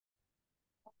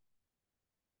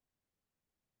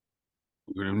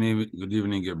Good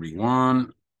evening,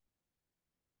 everyone.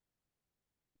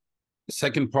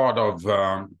 Second part of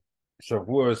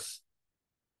Shavuos,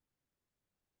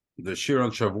 the Shiur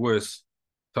on Shavuos,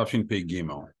 Tafshin Pei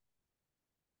Gimel.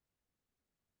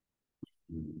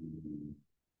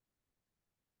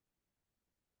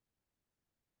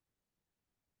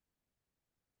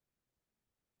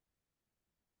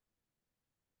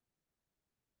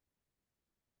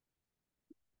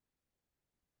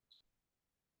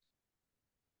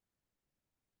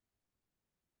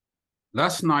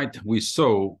 Last night we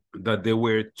saw that there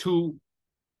were two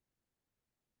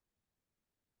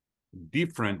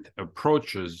different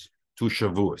approaches to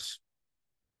Shavuos.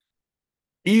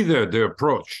 Either the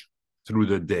approach through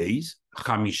the days,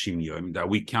 Chamishim Yom, that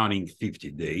we're counting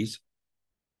 50 days,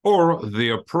 or the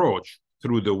approach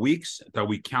through the weeks, that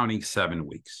we're counting 7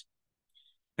 weeks.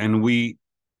 And we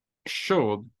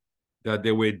showed that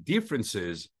there were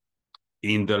differences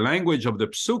in the language of the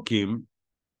psukim,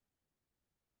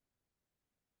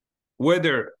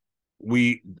 whether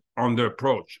we on the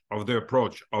approach of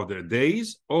the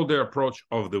days or the approach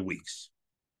of the weeks.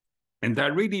 And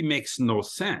that really makes no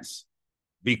sense,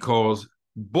 because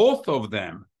both of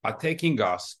them are taking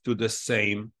us to the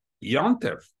same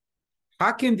Yontev.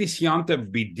 How can this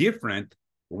Yontev be different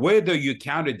whether you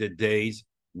counted the days,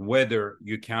 whether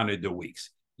you counted the weeks?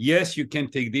 Yes, you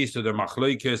can take this to the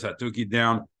Machlokes. I took it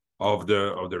down of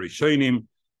the Rishonim.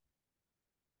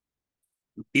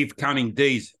 If counting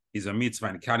days is a mitzvah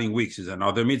and counting weeks is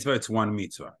another mitzvah, it's one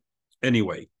mitzvah.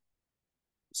 Anyway,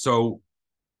 so,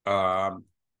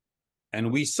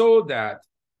 and we saw that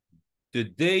the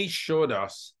day showed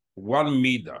us one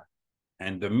midah,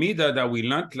 and the midah that we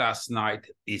learned last night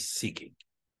is seeking.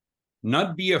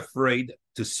 Not be afraid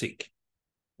to seek.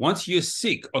 Once you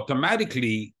seek,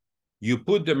 automatically you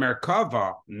put the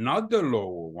Merkava, not the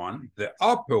lower one, the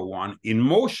upper one, in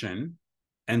motion,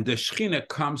 and the Shekhinah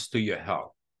comes to your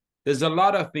help. There's a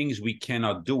lot of things we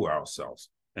cannot do ourselves,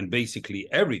 and basically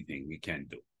everything we can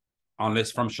do,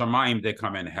 unless from Shamayim they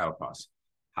come and help us.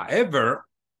 However,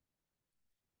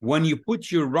 when you put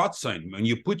your ratzon, when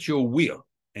you put your will,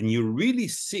 and you really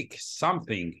seek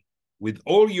something with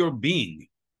all your being,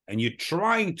 and you're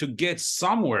trying to get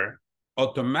somewhere,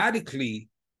 automatically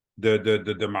the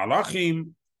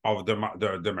malachim of the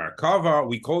Merkava,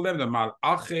 we call them the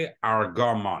malache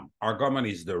argaman. Argaman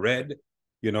is the red,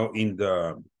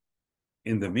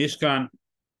 in the Mishkan.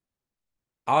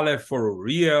 Aleph for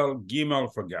Uriel,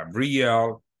 Gimel for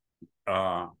Gabriel,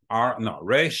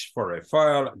 Resh for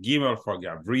Raphael, Gimel for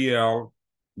Gabriel,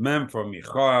 Mem for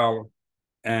Michael,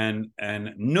 and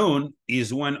Nun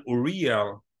is when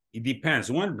Uriel. It depends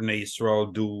when Bnei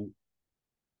Yisrael do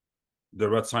the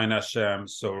Ratzayin Hashem.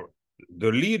 So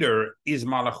the leader is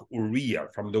Malach Uriel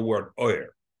from the word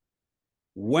Oyer.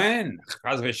 When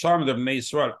Chaz v'Shalom the Bnei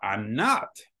Yisrael are not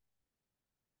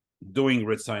doing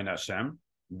Ratzayin Hashem,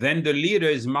 then the leader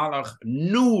is Malach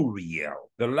Nuriel,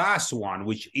 the last one,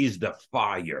 which is the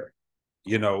fire.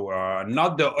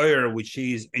 Not the Oyer, which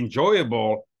is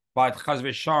enjoyable, but Chaz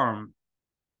v'Shalom,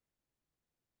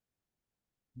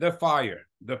 the fire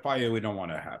we don't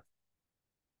want to have.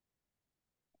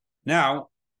 Now,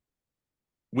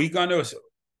 we're going to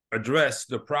address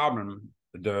the problem,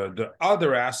 the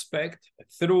other aspect,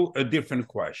 through a different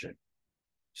question.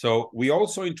 So we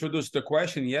also introduced the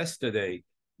question yesterday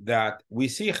that we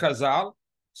see Chazal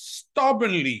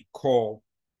stubbornly call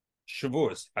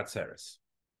Shavuos Atzereth.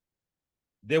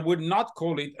 They would not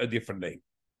call it a different name.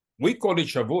 We call it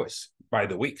Shavuos by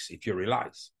the weeks, if you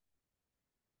realize.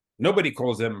 Nobody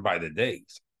calls them by the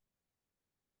days.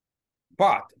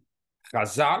 But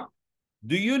Chazal,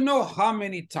 do you know how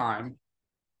many times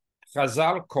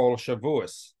Chazal call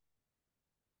Shavuos?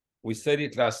 We said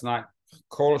it last night,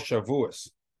 call Shavuos.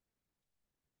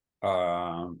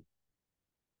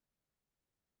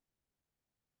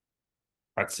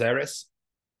 Atzereth,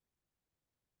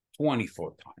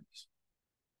 24 times.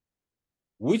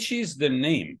 Which is the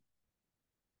name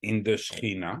in the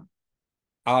Shekhinah?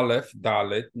 Aleph,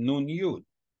 Dalet, Nun, Yud.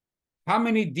 How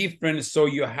many different? So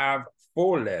you have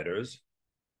 4 letters.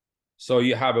 So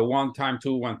you have a 1 time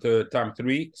 2, 1 time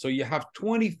 3. So you have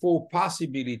 24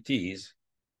 possibilities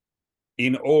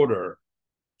in order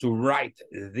to write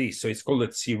this. So it's called a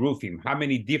tzirufim. How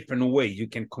many different ways you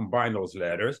can combine those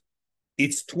letters?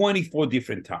 It's 24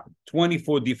 different times,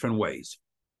 24 different ways.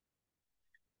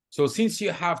 So since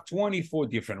you have 24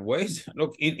 different ways,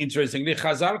 look, interestingly,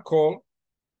 Chazal call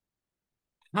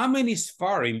how many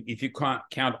Sfarim, if you can't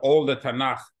count all the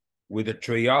Tanakh with the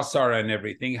Triyasar and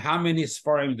everything, how many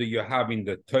Sfarim do you have in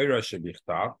the Torah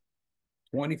Shebichtav?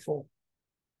 24.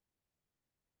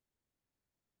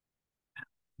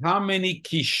 how many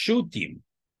kishutim,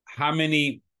 how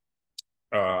many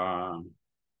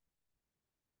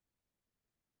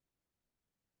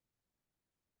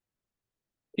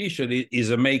T-shirt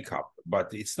is a makeup,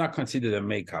 but it's not considered a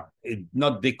makeup.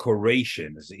 Not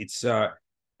decorations. It's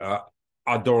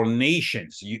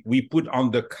adornations. We put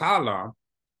on the collar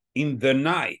in the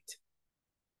night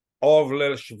of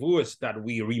Leil Shavuos that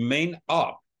we remain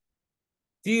up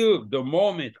till the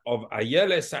moment of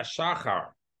Ayeles HaShachar,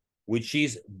 which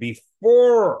is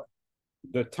before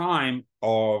the time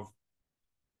of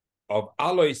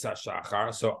Alois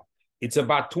HaShachar. So it's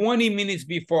about 20 minutes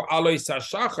before Alois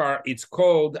HaShachar. It's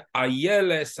called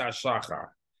Ayeles HaShachar.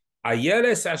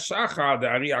 Ayeles HaShachar, the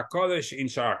Ari HaKodesh in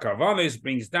Sha'ar Kavanos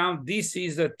brings down, this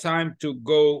is the time to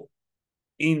go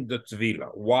in the Tvila.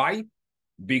 Why?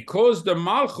 Because the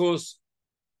Malchus,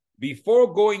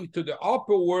 before going to the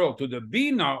upper world, to the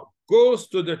Bina, goes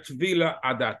to the Tvila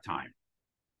at that time.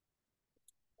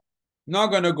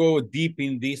 Not going to go deep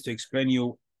in this to explain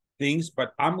you things,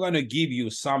 but I'm going to give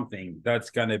you something that's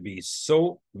going to be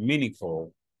so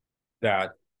meaningful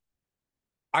that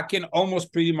I can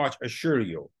almost pretty much assure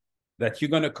you that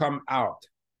you're going to come out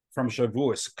from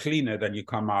Shavuos cleaner than you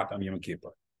come out on Yom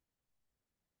Kippur.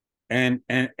 And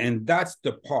that's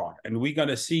the part, and we're going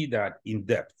to see that in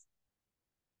depth.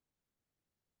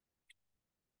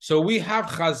 So we have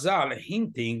Chazal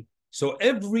hinting, so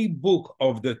every book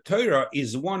of the Torah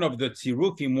is one of the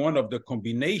tzirufim, one of the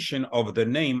combination of the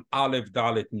name Aleph,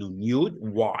 Dalet, Nun, Yud.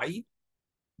 Why?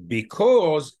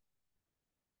 Because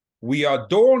we are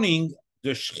adorning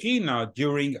the Shechina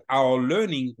during our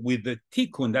learning with the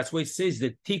Tikkun. That's why it says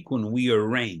the Tikkun, we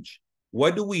arrange.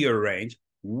 What do we arrange?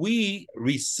 We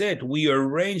reset, we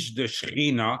arrange the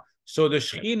Shechina so the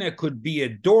Shechina could be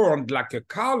adorned like a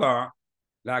collar,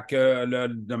 like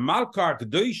the Malkar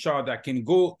Kedoshah that can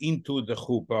go into the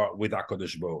chuppah with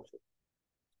HaKadosh Baruch Hu.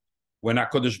 When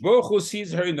HaKadosh Baruch Hu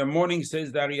sees her in the morning,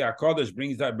 says that HaKadosh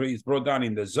brings brought down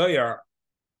in the Zohar,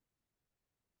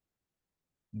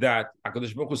 that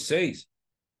HaKadosh Baruch Hu says,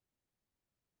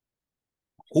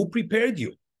 who prepared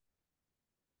you?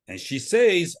 And she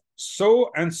says,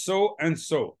 so and so and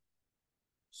so.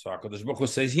 So HaKadosh Baruch Hu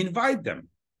says, invite them.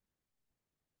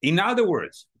 In other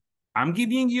words, I'm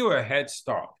giving you a head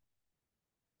start.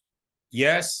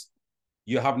 Yes,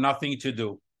 you have nothing to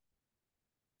do.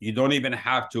 You don't even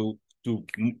have to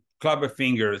club your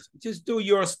fingers. Just do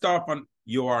your stuff and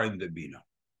you are in the Bina.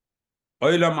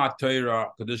 Olam HaTorah,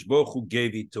 HaKadosh Baruch Hu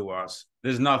gave it to us.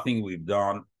 There's nothing we've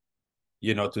done,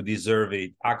 to deserve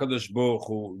it. HaKadosh Baruch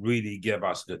Hu really gave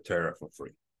us the Torah for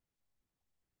free.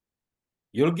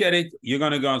 You'll get it. You're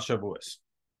going to go on Shavuos.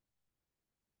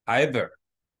 However,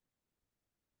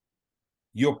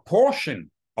 your portion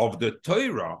of the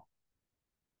Torah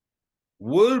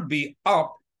will be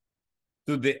up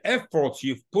to the efforts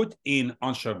you've put in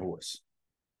on Shavuos.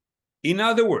 In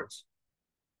other words,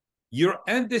 your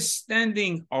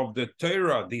understanding of the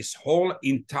Torah this whole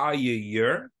entire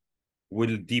year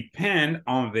will depend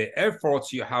on the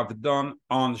efforts you have done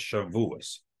on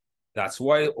Shavuos. That's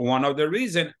why one of the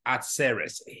reasons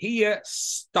Atzereth here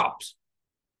stops.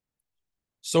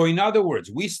 So in other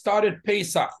words, we started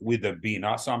Pesach with the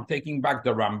Bina. So I'm taking back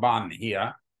the Ramban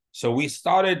here. So we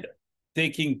started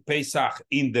taking Pesach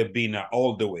in the Bina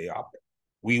all the way up.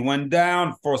 We went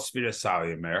down for Sfiras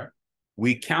HaYomer.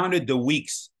 We counted the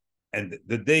weeks and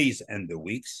the days and the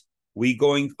weeks. We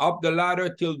going up the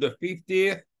ladder till the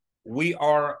 50th. We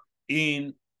are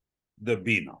in the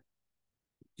Bina.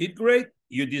 Did great.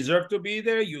 You deserve to be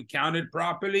there. You counted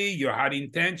properly. You had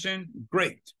intention.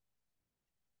 Great.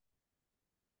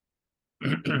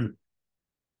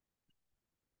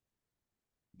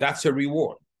 That's a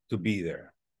reward to be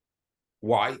there.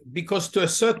 Why? Because to a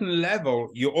certain level,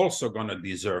 you're also going to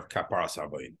deserve kaparas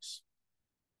avonos.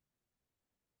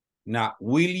 Now,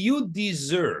 will you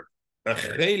deserve a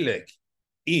chelek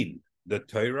in the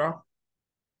Torah?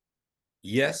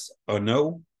 Yes or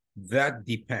no? That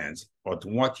depends on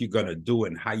what you're going to do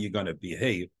and how you're going to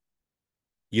behave,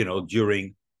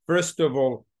 during, first of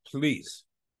all, please,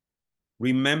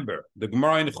 remember the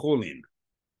Gemara in Chulin,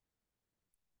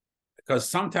 because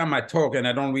sometimes I talk and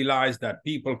I don't realize that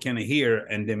people can hear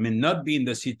and they may not be in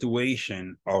the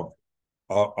situation of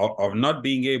not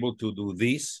being able to do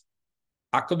this.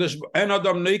 A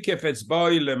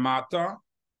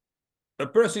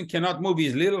person cannot move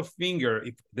his little finger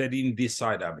if they didn't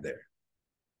decide up there.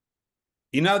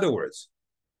 In other words,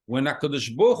 when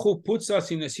HaKadosh Baruch Hu puts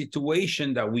us in a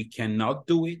situation that we cannot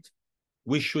do it,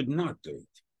 we should not do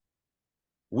it.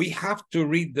 We have to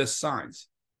read the signs.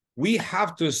 We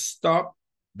have to stop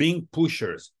being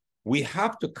pushers. We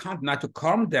have to not to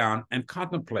calm down and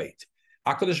contemplate.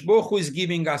 HaKadosh Baruch Hu is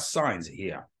giving us signs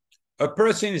here. A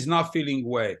person is not feeling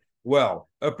well.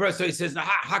 A person says,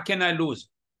 how can I lose?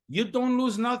 You don't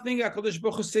lose nothing. HaKadosh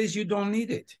Baruch Hu says you don't need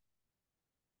it.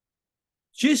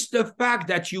 Just the fact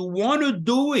that you want to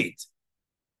do it,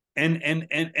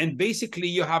 and basically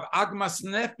you have agmas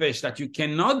nefesh that you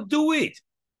cannot do it,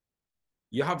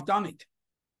 you have done it.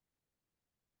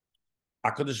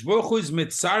 HaKadosh Baruch Hu is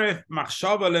mitzaref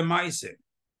machshava lemaise.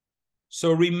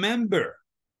 So remember,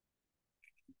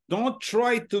 don't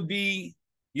try to be,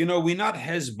 we're not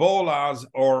Hezbollahs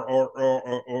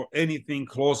or anything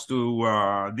close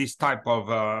to this type of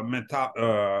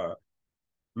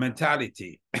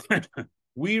mentality.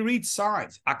 We read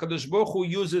signs. HaKadosh Baruch Hu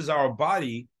uses our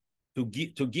body to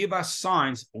give us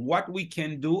signs what we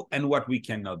can do and what we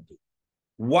cannot do.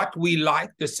 What we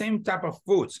like, the same type of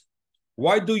foods.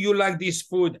 Why do you like this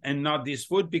food and not this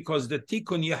food? Because the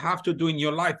tikkun you have to do in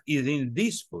your life is in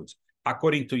these foods,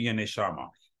 according to your neshama.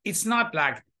 It's not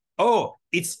like,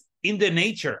 it's in the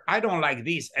nature. I don't like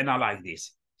this and I like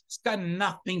this. It's got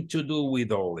nothing to do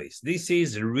with all this. This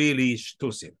is really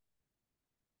shtusim.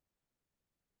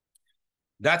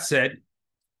 That said,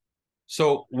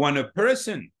 so when a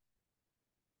person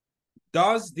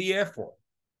does the effort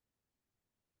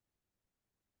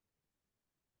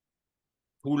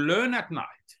to learn at night,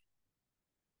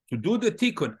 to do the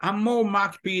tikkun, I'm more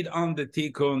makpid on the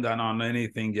tikkun than on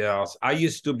anything else. I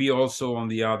used to be also on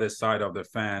the other side of the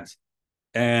fence,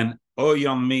 and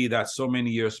on me that so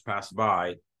many years passed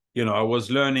by, I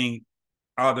was learning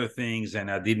other things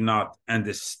and I did not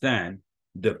understand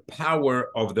the power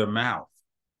of the mouth,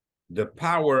 the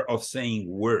power of saying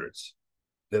words,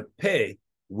 the peh,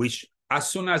 which as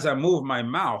soon as I move my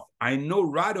mouth, I know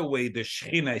right away the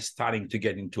Shechina is starting to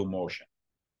get into motion.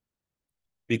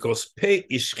 Because peh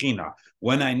is Shechina.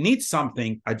 When I need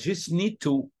something, I just need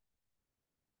to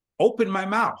open my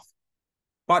mouth.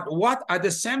 But what at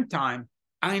the same time,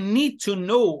 I need to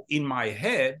know in my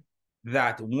head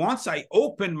that once I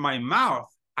open my mouth,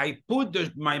 I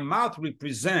put my mouth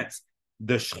represents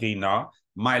the Shechina,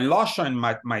 my lashon,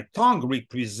 my tongue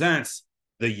represents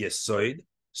the Yesod.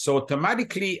 So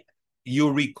automatically,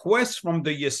 you request from the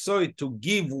Yesod to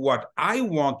give what I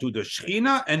want to the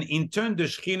Shechina, and in turn, the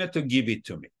Shechina to give it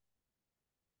to me.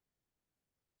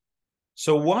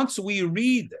 So once we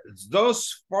read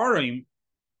those Farim,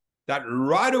 that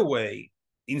right away,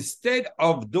 instead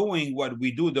of doing what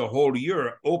we do the whole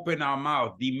year, open our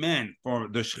mouth, demand for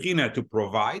the Shechina to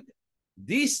provide,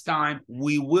 this time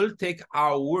we will take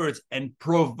our words and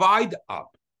provide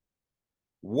up.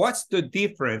 What's the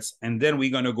difference? And then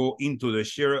we're going to go into the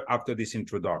Shiur after this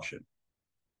introduction.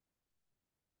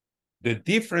 The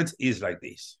difference is like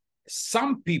this.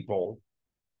 Some people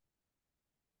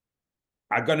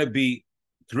are going to be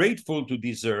grateful to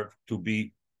deserve to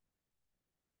be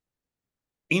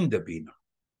in the Bina.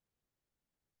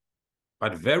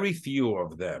 But very few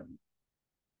of them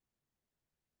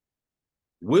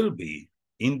will be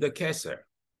in the Keser.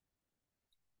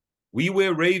 We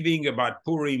were raving about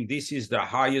Purim. This is the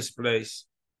highest place.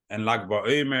 And Lag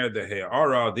BaOmer, the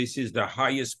He'ara, this is the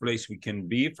highest place we can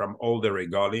be from all the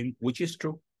regalim, which is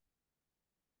true.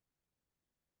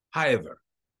 However,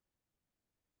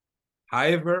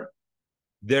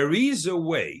 there is a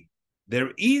way,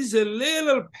 there is a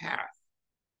little path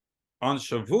on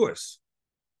Shavuos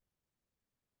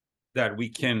that we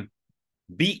can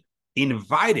be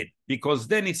invited, because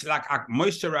then it's like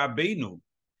Moshe Rabbeinu.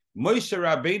 Moshe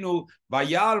Rabbeinu,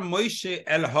 Vayal Moshe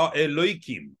el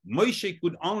ha'eloikim. Moshe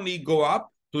could only go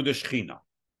up to the Shechina.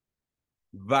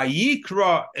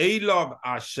 Vayikra Elov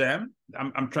Hashem.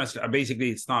 I'm translating. Basically,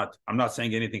 it's not. I'm not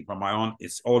saying anything from my own.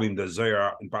 It's all in the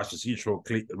Zohar in Parshas Yitro,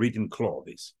 written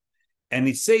clauses. And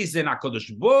it says then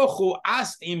HaKadosh Baruch Hu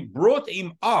asked him, brought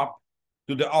him up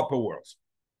to the upper worlds.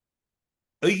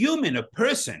 A human, a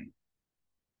person.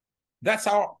 That's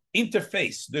our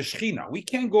interface, the Shechina. We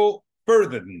can't go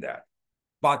further than that,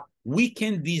 but we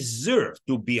can deserve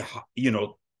to be,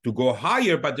 to go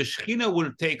higher, but the Shechina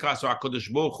will take us, or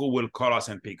HaKadosh Baruch Hu will call us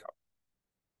and pick up.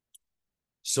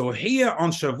 So here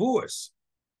on Shavuos,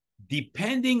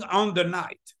 depending on the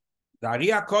night, the Ari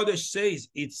HaKodesh says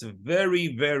it's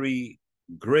very, very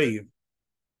grave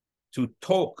to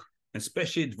talk,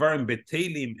 especially Dvarim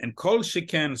Betelim and Kol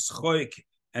Sheken Schoik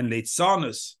and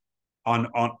Leitzanus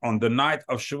on the night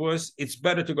of Shavuos. It's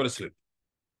better to go to sleep.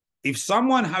 If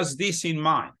someone has this in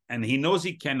mind and he knows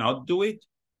he cannot do it,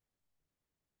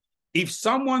 if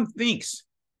someone thinks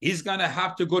he's going to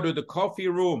have to go to the coffee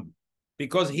room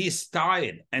because he's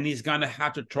tired and he's going to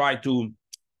have to try to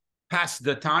pass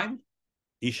the time,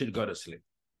 he should go to sleep.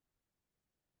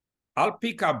 Al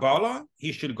Pi Kabbalah,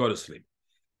 he should go to sleep.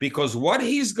 Because what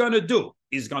he's going to do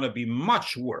is going to be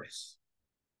much worse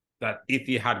than if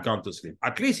he had gone to sleep.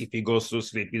 At least if he goes to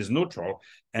sleep, he's neutral.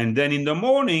 And then in the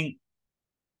morning,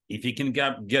 if he can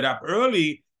get up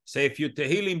early, say a few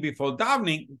tehillim before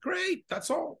davening, great, that's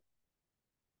all.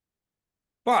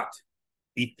 But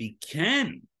if he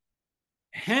can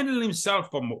handle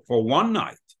himself for one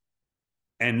night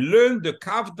and learn the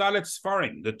Kav Dalet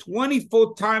Sfarim, the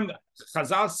 24th time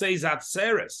Chazal says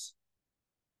Atzereth,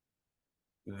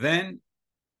 then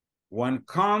when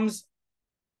comes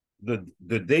the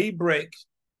daybreak,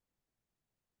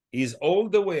 is all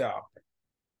the way up.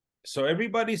 So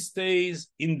everybody stays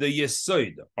in the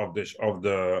yesod of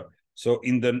the so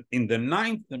in the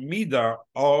ninth midah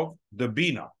of the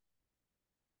bina,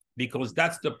 because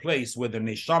that's the place where the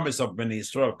neshamas of Bnei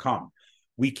Israel come.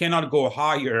 We cannot go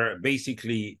higher,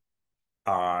 basically,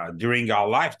 during our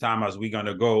lifetime as we're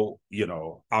gonna go,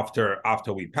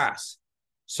 after we pass.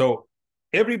 So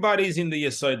everybody's in the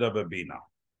yesod of a bina.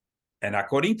 And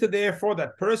according to therefore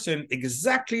that person,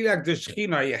 exactly like the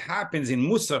Shechina, it happens in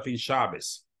Musaf in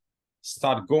Shabbos.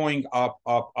 Start going up,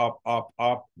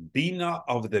 Bina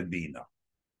of the Bina.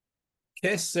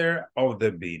 Keser of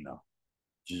the Bina.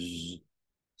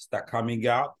 Start coming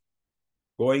out,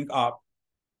 going up,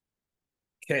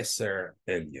 Keser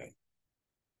Elyon.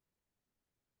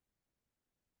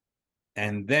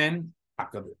 And then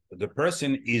the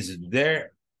person is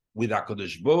there with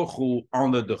HaKadosh Baruch Hu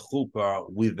under the chuppah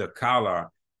with the kala,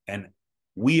 and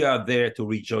we are there to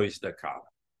rejoice the kala.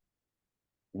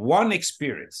 One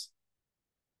experience.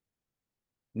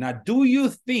 Now, do you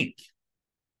think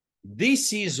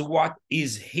this is what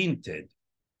is hinted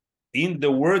in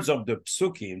the words of the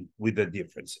psukim with the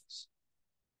differences?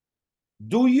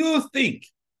 Do you think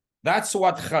that's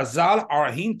what Chazal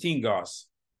are hinting us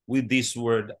with this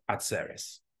word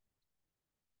Atzereth?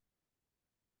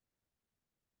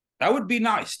 That would be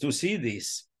nice to see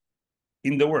this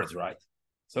in the words, right?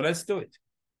 So let's do it.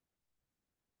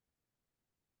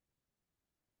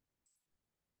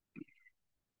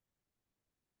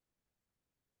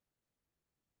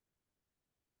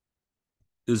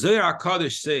 The Zohar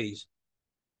HaKadosh says,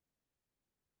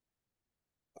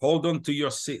 hold on to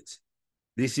your seat.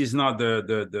 This is not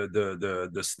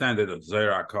the standard of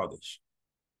Zohar HaKadosh.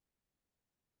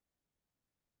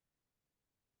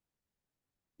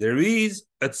 There is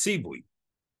a tzibui.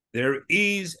 There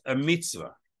is a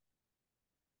mitzvah.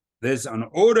 There's an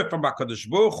order from HaKadosh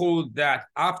Baruch Hu that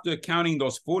after counting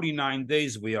those 49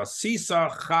 days, we are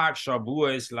Sisa Chag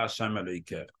Shavuos L'Hashem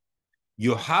Elokecha.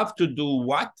 You have to do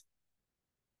what?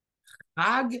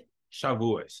 Chag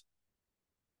Shavuos.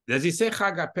 Does it say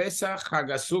Chag HaPesach, Chag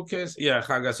HaSukkos? Yeah,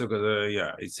 Chag HaSukkos,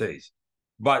 yeah, it says.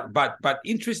 But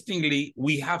interestingly,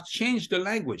 we have changed the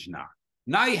language now.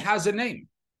 Now it has a name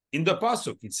in the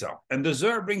pasuk itself, and the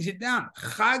Zohar brings it down.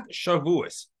 Chag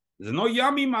Shavuos. There's no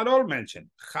Yamim at all mentioned.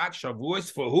 Chag Shavuos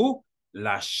for who?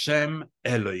 L'Hashem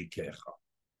Elokecha.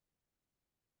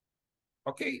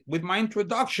 Okay, with my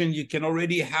introduction, you can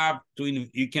already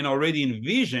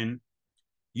envision,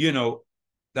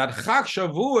 that Chag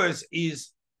Shavuos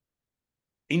is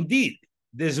indeed,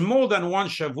 there's more than one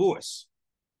Shavuos.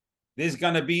 There's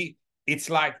gonna be, it's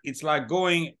like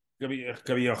going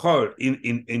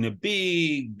in a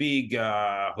big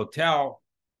hotel,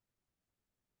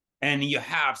 and you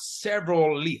have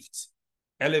several lifts,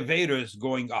 elevators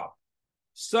going up.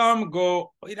 Some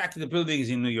go, like the buildings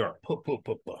in New York.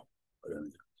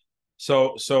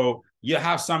 So you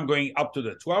have some going up to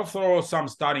the 12th floor, some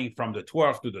starting from the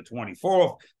 12th to the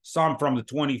 24th, some from the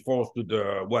 24th to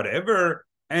the whatever,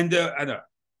 and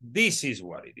this is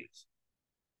what it is.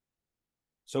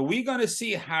 So we're going to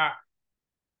see how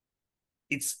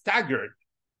it's staggered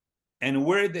and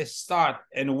where they start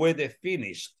and where they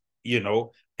finished,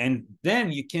 and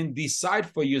then you can decide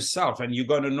for yourself, and you're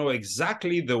going to know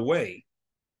exactly the way.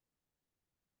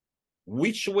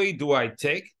 Which way do I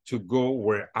take to go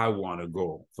where I want to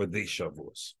go for these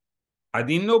Shavuos? I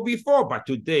didn't know before, but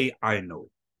today I know.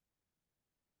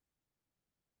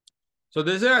 So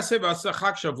the Zohar says,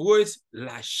 Chag Shavuos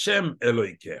L'Hashem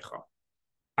Elokecha.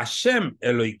 Hashem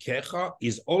Elokecha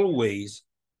is always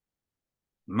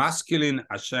masculine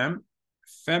Hashem,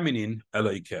 feminine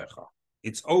Elokecha.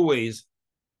 It's always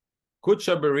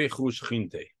Kudsha Berichu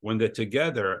Shchinte. When they're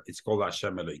together, it's called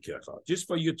Hashem Elokecha. Just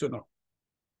for you to know.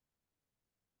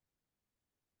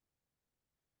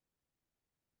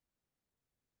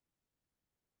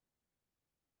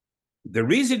 The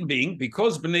reason being,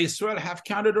 because Bnei Israel have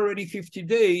counted already 50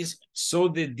 days, so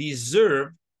they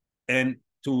deserve, and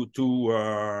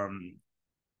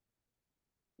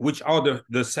which are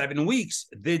the 7 weeks,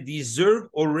 they deserve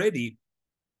already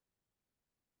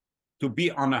to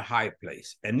be on a high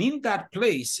place. And in that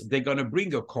place, they're going to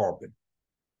bring a korban.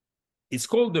 It's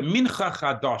called the mincha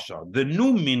chadasha, the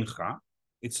new mincha.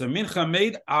 It's a mincha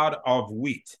made out of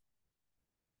wheat,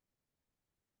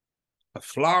 a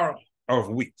flour of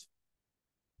wheat.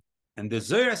 And the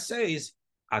Zohar says,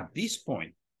 at this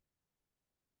point,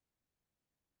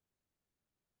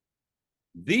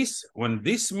 when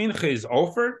this mincha is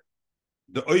offered,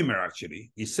 the omer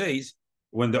actually, he says,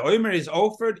 when the omer is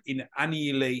offered, it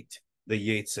annihilate the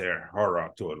Yetzer Hara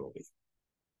totally.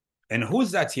 And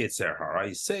who's that Yetzer Hara?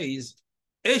 He says,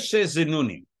 Eshe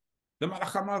Zenunim, the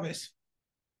Malach HaMaves,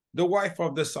 the wife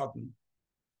of the Satan.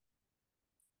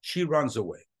 She runs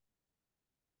away.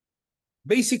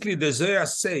 Basically, the Zohar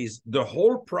says the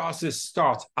whole process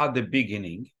starts at the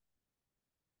beginning,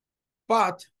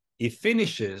 but it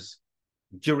finishes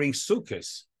during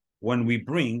Sukkot when we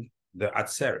bring the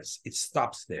Atzereth. It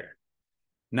stops there.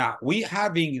 Now, we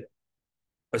having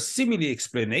a similar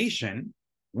explanation.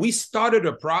 We started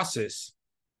a process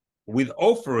with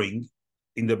offering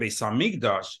in the Beis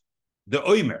Hamikdash the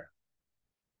omer,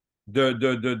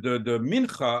 the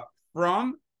mincha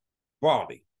from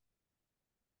barley.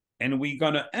 And we're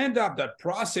going to end up that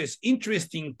process,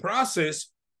 interesting process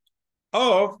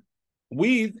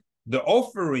with the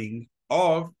offering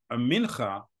of a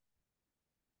mincha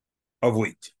of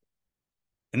wheat.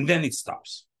 And then it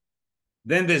stops.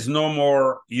 Then there's no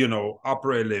more,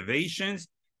 upper elevations.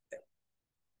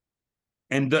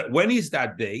 And when is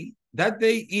that day? That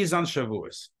day is on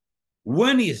Shavuos.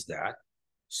 When is that?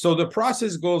 So the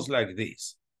process goes like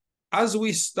this. As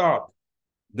we start,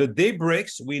 the day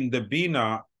breaks, we in the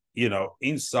Bina,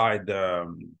 inside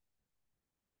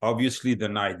obviously the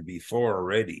night before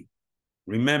already.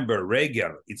 Remember,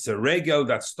 regel, it's a regel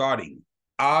that's starting.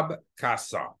 Ab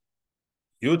Kasa.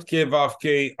 Yud Ke Vav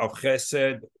Ke of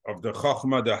Chesed, of the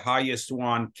Chochmah, the highest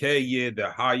one. Keye, the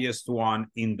highest one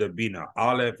in the Bina.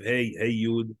 Aleph, Hey, Hey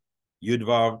Yud, Yud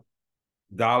Vav,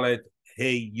 Dalet,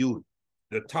 Hey Yud,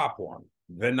 the top one.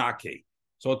 Venake.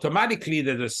 So automatically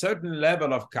there's a certain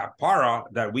level of kapara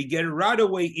that we get right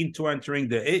away into entering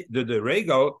the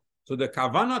regel. So the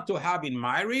kavana to have in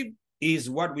Ma'ariv is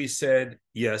what we said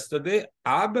yesterday,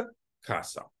 Ab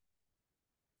Kasa.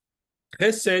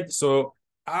 Chesed, so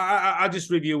I'll just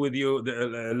review with you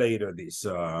later this.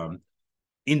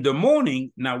 In the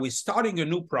morning, now we're starting a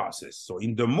new process. So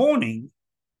in the morning,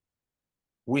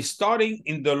 we're starting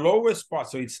in the lowest part,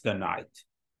 so it's the night.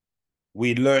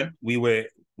 We learned, we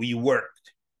worked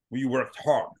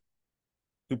hard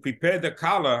to prepare the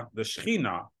Kala, the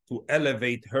Shechina, to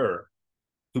elevate her,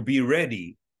 to be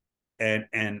ready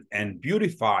and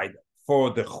beautified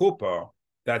for the chuppah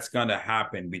that's going to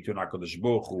happen between HaKadosh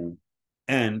Baruch Hu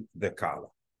and the Kala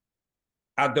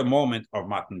at the moment of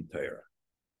Matan Torah.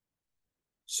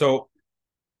 So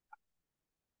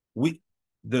the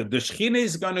Shechina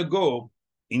is going to go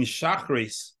in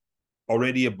Shachris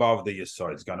already above the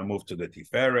Yesod. It's going to move to the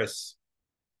Tiferes.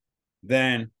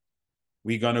 Then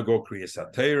we're going to go Kriyas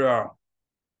HaTorah.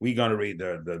 We're going to read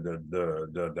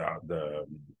the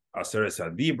Atzereth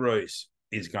HaDibros.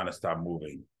 It's going to start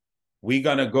moving. We're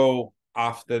going to go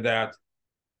after that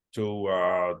to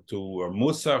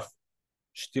Musaf,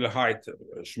 Shtilheit,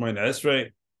 Shmoyne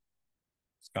Esrei.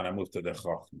 It's going to move to the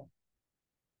Chochmah.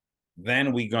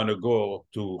 Then we're going to go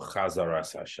to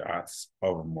Chazaras Hashatz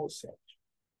of Musaf.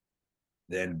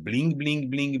 Then bling, bling,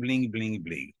 bling, bling, bling,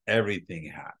 bling. Everything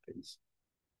happens.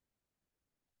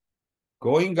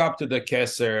 Going up to the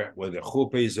Keser, where the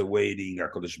chuppah is awaiting,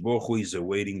 HaKadosh Baruch Hu is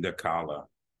awaiting the Kala.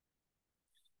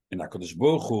 And HaKadosh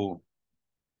Baruch Hu,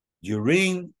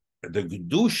 during the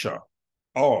Gedusha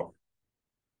of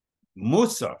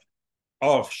Musaf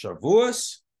of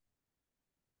Shavuos,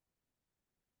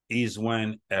 is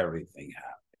when everything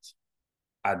happens.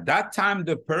 At that time,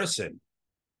 the person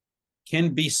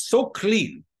can be so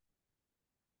clean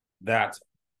that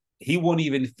he won't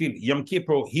even feel Yom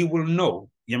Kippur. He will know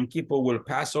Yom Kippur will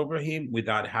pass over him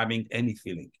without having any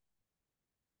feeling.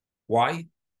 Why?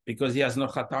 Because he has no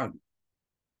chatan.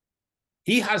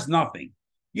 He has nothing.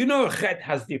 A chet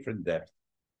has different depth.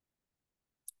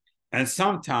 And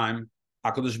sometimes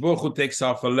HaKadosh Baruch Hu takes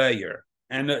off a layer.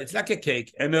 And it's like a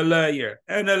cake, and a layer,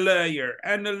 and a layer,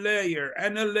 and a layer,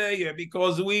 and a layer,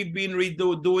 because we've been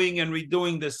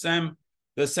redoing the same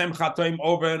chatoim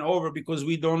over and over because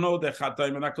we don't know the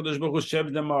chatoim, and HaKadosh Baruch Hu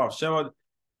shevs them off.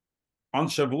 On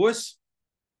Shavuos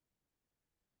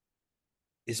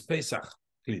is Pesach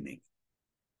cleaning.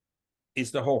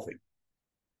 It's the whole thing.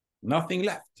 Nothing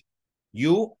left.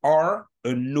 You are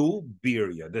a new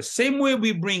birya. The same way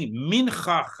we bring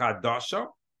mincha chadasha.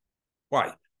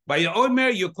 Why? By Omer,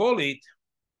 you call it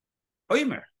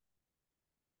Omer.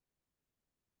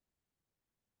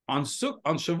 On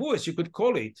Shavuos, you could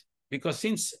call it, because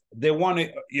since they want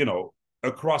to,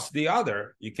 across the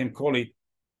other, you can call it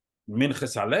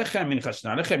Minchas Alechem, Minchas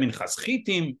Shnalechem, Minchas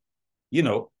Chitim,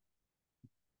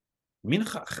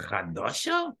 Mincha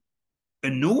Chadasha, a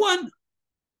new one.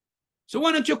 So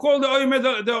why don't you call the Omer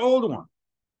the old one?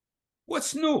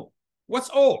 What's new? What's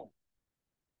old?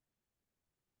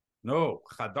 No,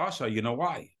 Chadasha, you know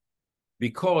why?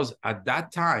 Because at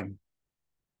that time,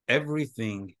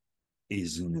 everything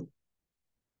is new.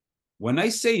 When I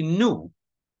say new,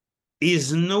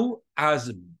 is new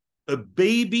as a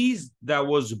baby that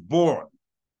was born.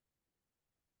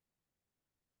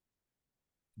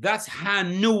 That's how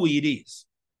new it is.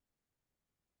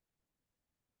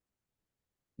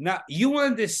 Now, you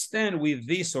understand with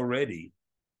this already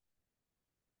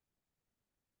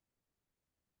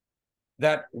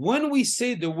that when we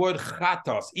say the word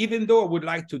chatos, even though I would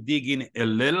like to dig in a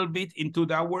little bit into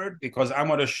that word, because I'm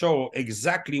going to show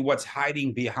exactly what's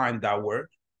hiding behind that word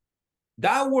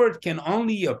can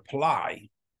only apply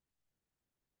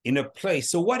in a place.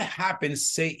 So what happens?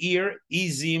 Seir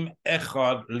izim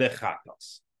echad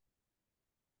lechatos.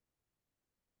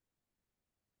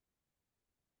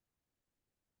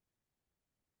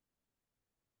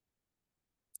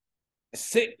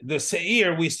 The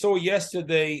seir we saw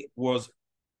yesterday was.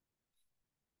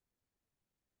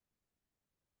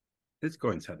 Let's go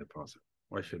inside the process.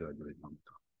 Why should I do it on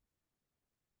top?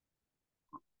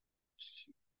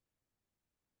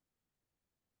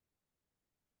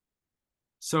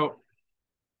 So,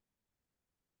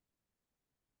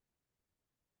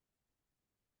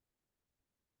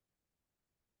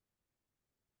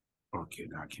 okay,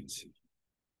 now I can see.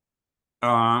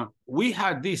 We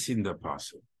had this in the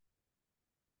puzzle.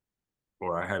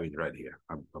 Or I have it right here.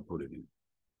 I'll put it in.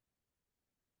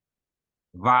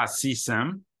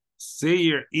 Vasisem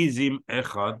seir izim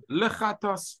echad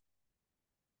lechatos.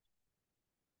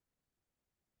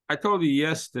 I told you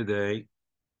yesterday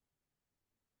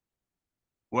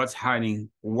what's hiding,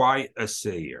 why a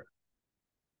seir.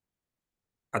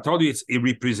 I told you it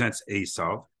represents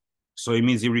Esau. So it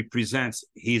means it represents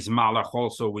his malach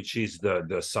also, which is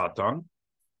the Satan,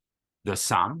 the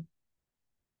son.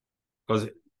 Because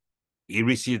he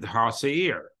received Har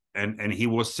Seir, and he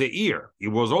was Seir. He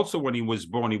was also, when he was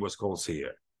born, he was called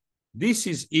Seir. This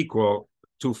is equal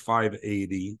to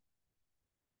 580.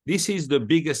 This is the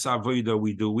biggest avodah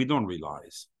we do. We don't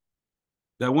realize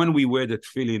that when we wear the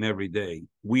tefillin every day,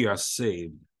 we are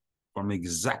saved from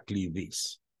exactly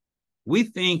this. We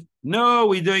think, no,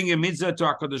 we're doing a mitzvah to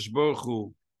HaKadosh Baruch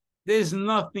Hu. There's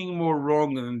nothing more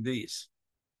wrong than this.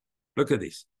 Look at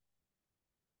this.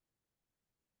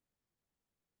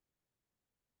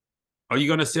 Are you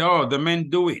going to say, oh, the men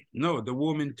do it? No, the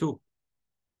women too.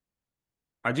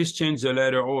 I just changed the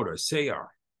letter order. Seyar.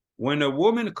 When a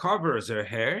woman covers her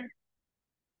hair,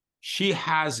 she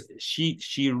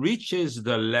reaches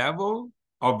the level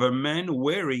of a man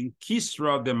wearing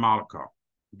Kisra de Malka,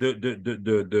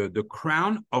 the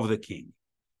crown of the king.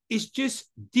 It's just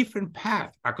different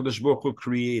path HaKadosh Baruch Hu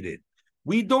created.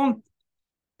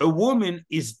 A woman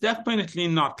is definitely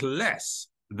not less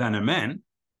than a man.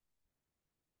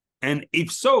 And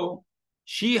if so,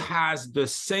 she has the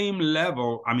same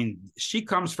level. I mean, she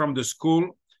comes from the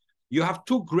school. You have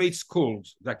two great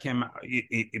schools that came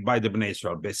by the Bnei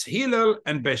Israel, Bes Hillel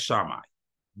and Bes Shammai.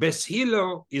 Bes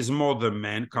Hillel is more the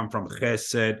men, come from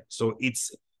Chesed. So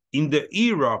it's in the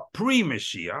era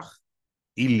pre-Mashiach,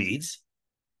 he leads.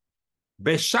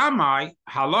 Bes Shammai,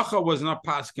 halacha was not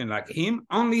passing like him,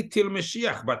 only till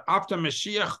Mashiach. But after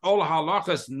Mashiach, all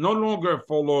halachas no longer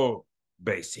follow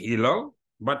Bes Hillel,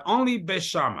 but only Bes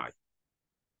Shammai.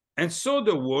 And so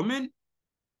the woman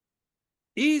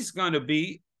is going to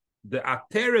be the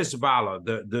Atzereth Bala,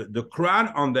 the crown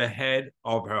on the head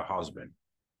of her husband.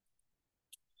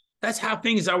 That's how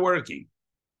things are working.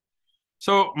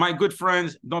 So, my good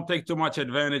friends, don't take too much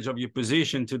advantage of your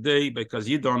position today, because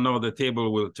you don't know the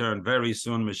table will turn very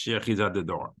soon. Mashiach is at the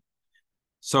door.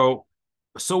 So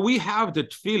we have the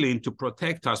tefillin to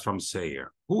protect us from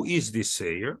Seir. Who is this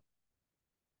Seir?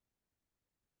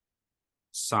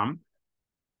 Sam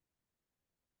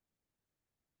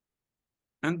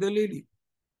and the lily.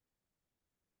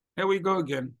 Here we go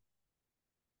again.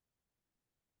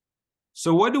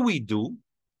 So what do?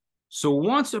 So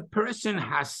once a person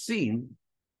has seen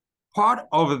part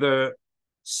of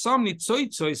some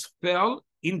nitzoitzos fell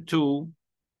into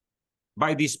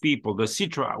by these people, the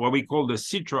sitra, what we call the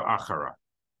sitra achara.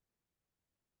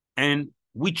 And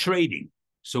we trading.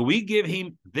 So we give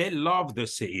him, they love the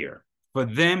seir. For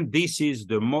them, this is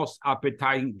the most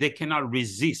appetizing. They cannot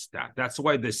resist that. That's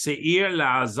why the seir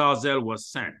la'azazel was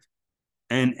sent.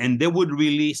 and they would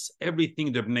release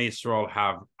everything the Bnei Israel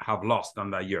have lost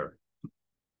on that year.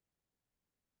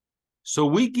 So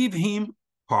we give him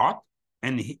part,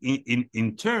 and in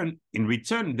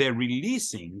return, they're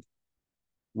releasing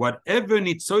whatever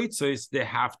nitzoitzos they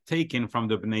have taken from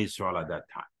the Bnei Israel at that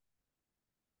time.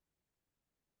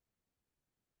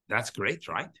 That's great,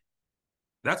 right?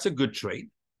 That's a good trade.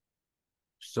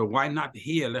 So why not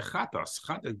here lechatos?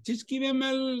 Just give him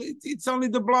it's only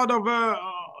the blood of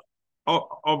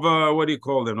what do you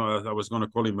call them? I was going to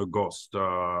call him a ghost,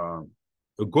 a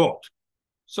goat.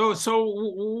 So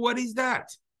what is that?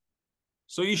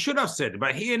 So you should have said,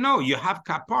 but here no, you have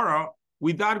kapara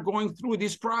without going through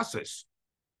this process.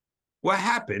 What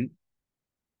happened?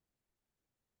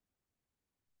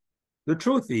 The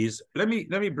truth is, let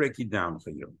me break it down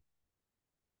for you.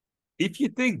 If you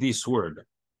take this word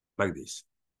like this,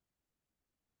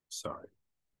 sorry,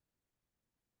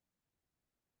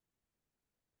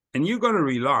 and you're going to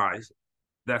realize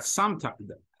that sometimes,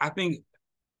 I think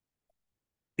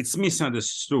it's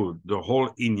misunderstood, the whole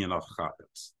inyan of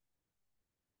chatos.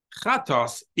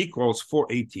 Chatos equals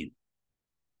 418.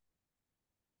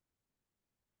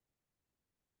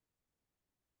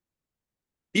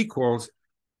 Equals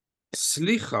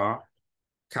slicha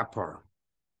kapara.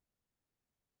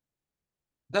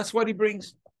 That's what he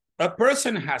brings. A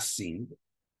person has sinned.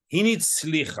 He needs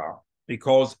slicha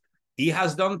because he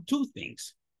has done two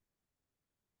things.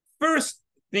 First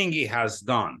thing he has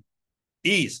done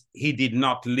is he did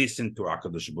not listen to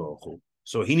HaKadosh Baruch Hu.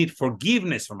 So he needs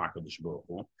forgiveness from HaKadosh Baruch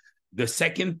Hu. The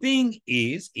second thing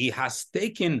is he has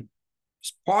taken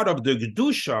part of the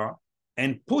Gedusha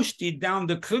and pushed it down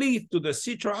the cliff to the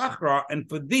Sitra Achra, and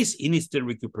for this he needs to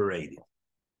recuperate it.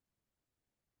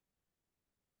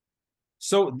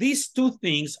 So these two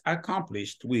things are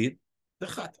accomplished with the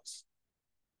chatos.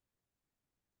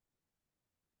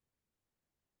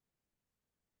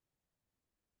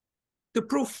 The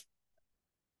proof.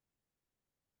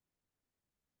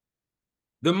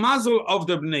 The mazel of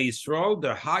the Bnei Israel,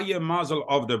 the higher mazel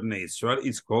of the Bnei Israel,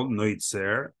 is called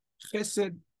Noitzer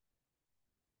Chesed.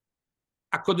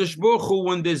 HaKadosh Baruch Hu,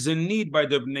 when there's a need by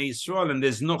the Bnei Israel and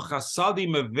there's no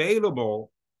chasadim available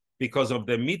because of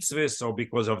the mitzvahs or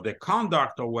because of the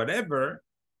conduct or whatever,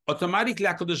 automatically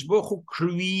HaKadosh Baruch Hu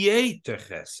creates a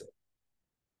chesed.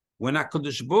 When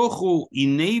HaKadosh Baruch Hu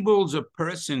enables a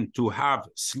person to have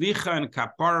slicha and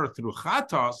kapara through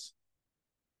chatos,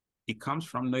 it comes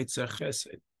from Noitzer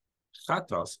Chesed.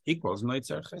 Chatos equals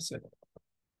Noitzer Chesed.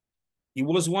 He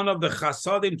was one of the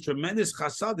chasadim, tremendous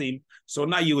chasadim. So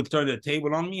now you would turn the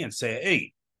table on me and say,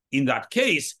 hey, in that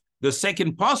case, the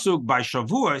second pasuk by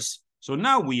Shavuos, so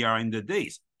now we are in the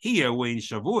days. Here we're in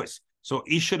Shavuos. So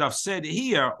he should have said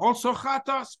here also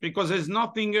chatos, because there's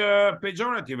nothing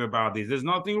pejorative about this. There's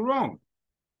nothing wrong.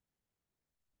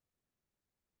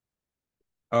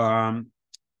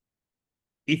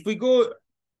 If we go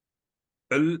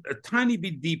a tiny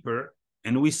bit deeper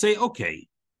and we say, okay,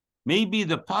 maybe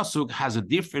the pasuk has a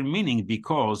different meaning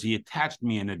because he attached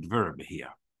me an adverb here.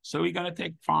 So we're going to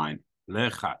take fine,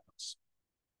 lechatos.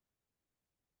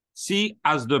 See,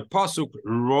 as the pasuk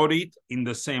wrote it in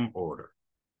the same order.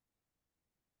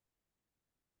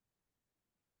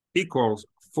 Equals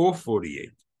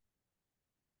 448.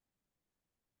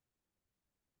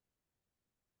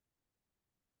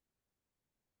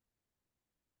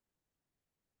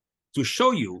 To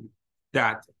show you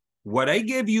that what I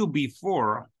gave you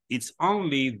before, it's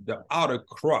only the outer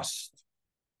crust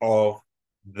of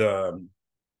the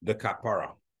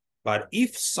kapara. But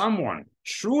if someone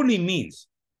truly means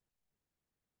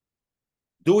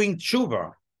doing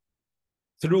tshuva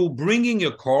through bringing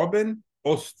a korban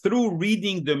or through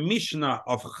reading the Mishnah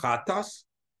of chatas,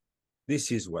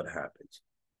 this is what happens.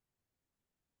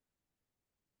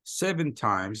 7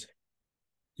 times,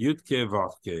 Yud Ke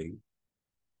Vav Ke,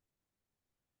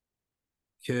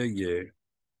 Ke Ye,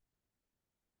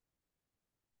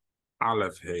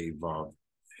 Aleph Hey Vav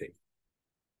Hey.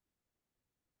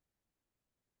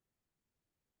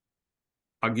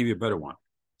 I'll give you a better one.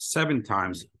 7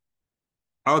 times,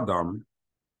 Adam,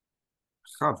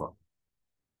 Chava.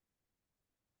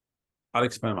 I'll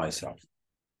explain myself.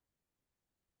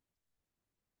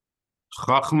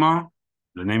 Chachma,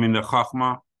 the naming the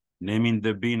Chachma, naming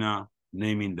the Bina,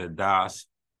 naming the Das,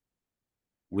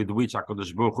 with which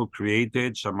HaKadosh Baruch Hu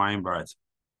created Shamayim B'aretz.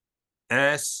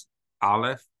 Es,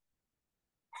 Aleph,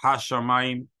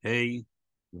 HaShamayim, Hey,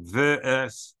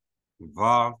 V'es,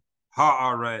 Vav,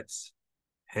 Ha'aretz,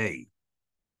 Hey.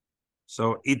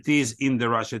 So it is in the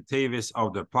Rashi Tevis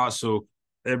of the Pasuk,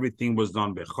 everything was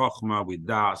done by Chochma, with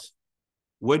Das.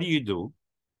 What do?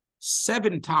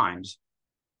 7 times,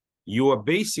 you are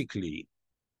basically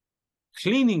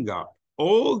cleaning up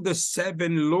all the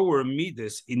 7 lower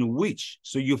midas in which,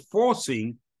 so you're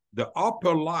forcing the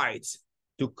upper lights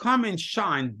to come and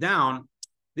shine down.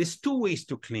 There's 2 ways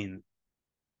to clean,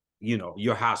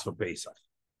 your house for Pesach.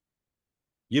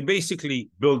 You basically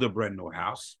build a brand new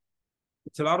house.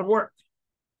 It's a lot of work,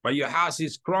 but your house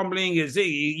is crumbling.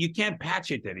 You can't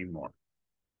patch it anymore.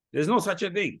 There's no such a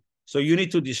thing. So you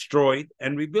need to destroy it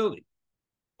and rebuild it.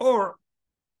 Or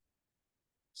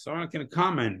someone can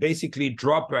come and basically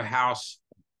drop a house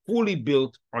fully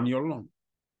built on your lawn.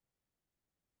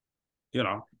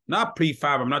 Not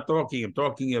prefab. I'm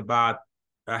talking about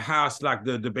a house like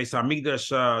the Beis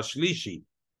Hamikdash Shlishi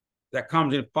that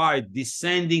comes in fire,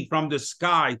 descending from the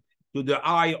sky to the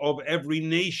eye of every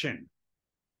nation,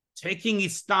 taking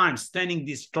its time, standing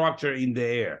this structure in the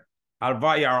air.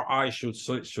 Alvai, our eyes should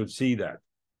see that.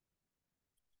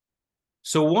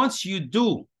 So once you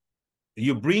do,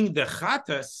 you bring the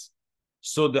chatas,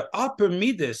 so the upper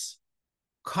midas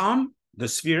come, the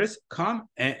spheres come,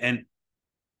 and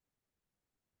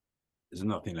there's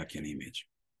nothing like an image.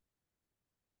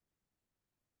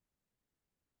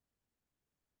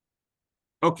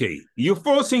 Okay, you're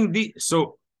forcing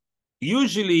so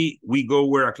usually we go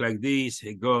work like this,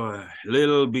 go a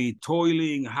little bit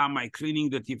toiling. How am I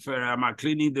cleaning the tiferet? Am I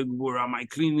cleaning the gvura? Am I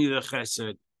cleaning the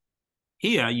chesed?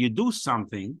 Here, you do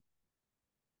something,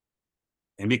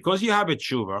 and because you have a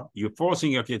tshuva, you're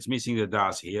forcing, okay, it's missing the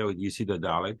das here. You see the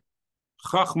dalet.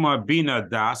 Chachma, bina,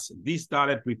 das. This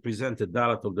dalet represents the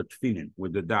dalet of the tefillin, where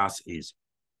the das is.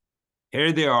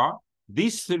 Here they are.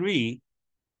 These 3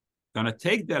 gonna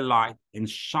take the light and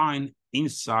shine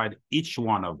inside each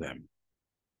one of them.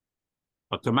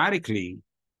 Automatically,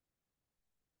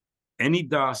 any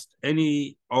dust,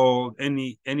 any old,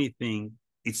 anything,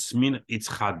 it's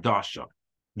chadasha.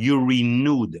 You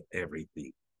renewed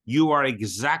everything. You are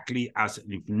exactly as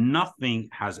if nothing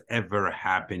has ever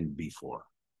happened before.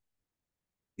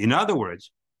 In other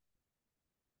words,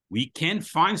 we can't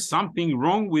find something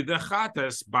wrong with the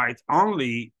chatas, but it's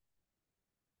only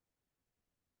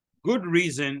good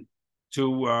reason to,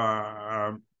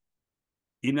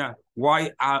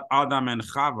 why Adam and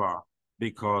Chava,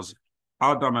 because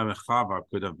Adam and Chava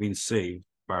could have been saved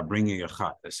by bringing a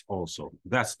chatas also.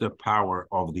 That's the power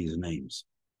of these names.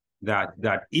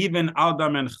 That even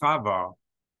Adam and Chava,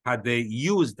 had they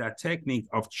used that technique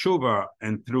of tshuva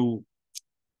and through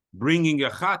bringing a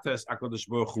chatas, HaKadosh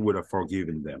Baruch Hu would have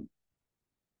forgiven them.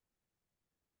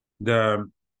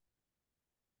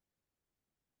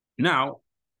 Now,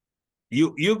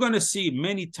 you're going to see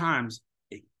many times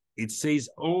it says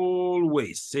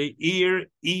always Seir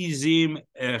Izim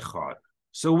Echad.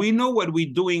 So we know what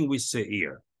we're doing with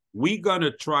Seir. We're going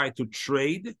to try to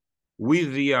trade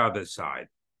with the other side.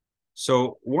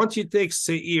 So once you take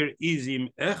Seir Izim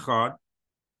Echad,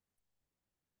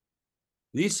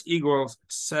 this equals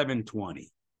 720.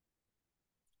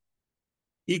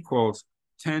 Equals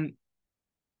 10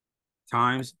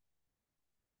 times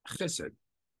chesed.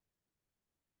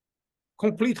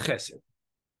 Complete chesed.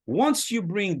 Once you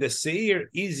bring the Seir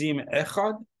Izim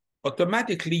Echad,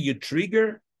 automatically you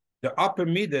trigger the upper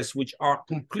midas, which are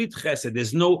complete chesed.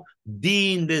 There's no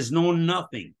din, there's no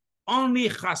nothing. Only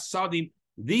chasadim.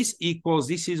 This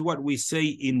is what we say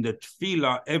in the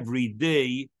tefillah every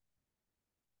day.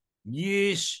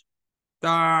 Yishtabach.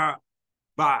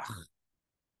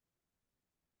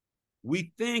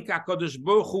 We thank HaKadosh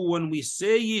Baruch Hu. When we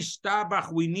say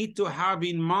Yishtabach, we need to have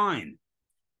in mind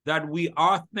that we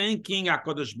are thanking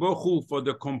HaKadosh Baruch Hu for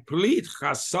the complete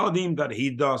chasadim that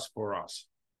He does for us.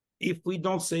 If we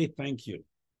don't say thank you,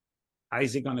 how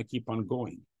is it going to keep on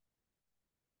going?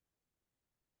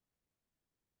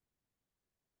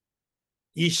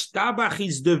 Yishtabach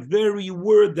is the very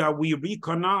word that we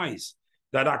recognize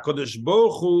that HaKadosh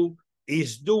Baruch Hu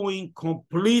is doing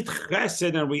complete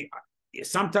chesed, and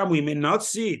sometimes we may not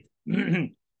see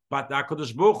it, but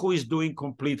HaKadosh Baruch Hu is doing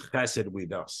complete chesed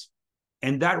with us.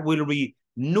 And that will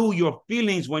renew your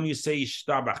feelings when you say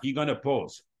Yishtabach. You're going to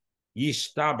pause.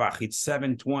 Yishtabach, it's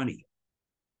 720.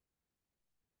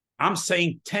 I'm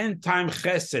saying 10 times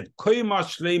chesed, koima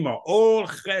shlema, all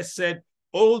chesed,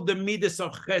 all the midas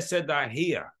of chesed are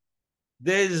here.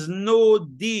 There's no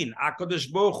din.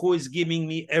 HaKadosh Baruch Hu is giving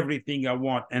me everything I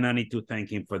want, and I need to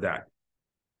thank Him for that.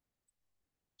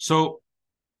 So,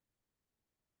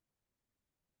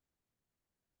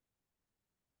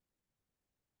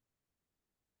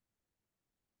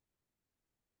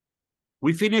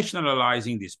 we finished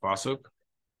analyzing this pasuk.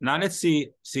 Now let's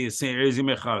see is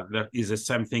the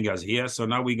same thing as here. So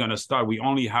now we're going to start. We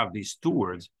only have these 2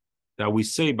 words that we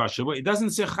say Bashavot. It doesn't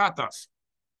say chatas.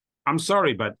 I'm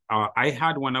sorry, but I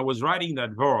had, when I was writing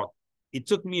that word, it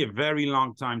took me a very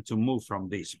long time to move from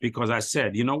this because I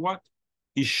said, you know what?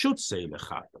 It should say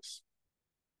lechatas.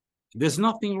 There's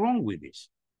nothing wrong with this.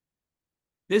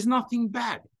 There's nothing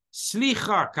bad.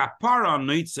 Slicha, kapara,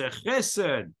 noitzeh,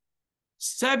 chesed.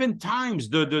 7 times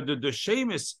the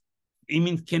shemes. I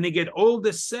mean, can they get all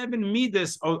the 7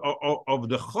 midas of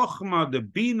the chokhmah, the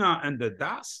bina, and the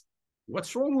das?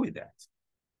 What's wrong with that?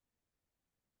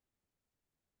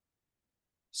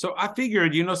 So I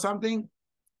figured, you know something?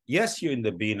 Yes, you're in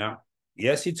the bina.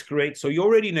 Yes, it's great. So you're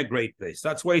already in a great place.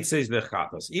 That's why it says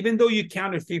lechatas. Even though you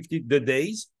counted 50 the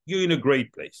days, you're in a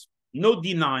great place. No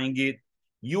denying it.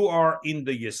 You are in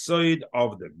the yesod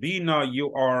of the bina.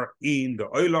 You are in the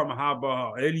olam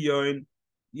haba elyon.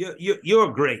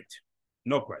 You're great,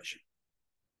 no question.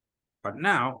 But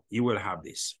now you will have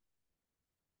this.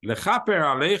 Lechaper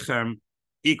aleichem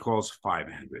equals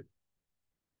 500.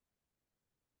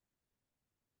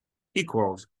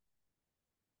 Equals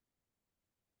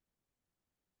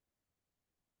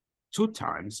 2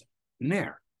 times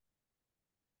ner.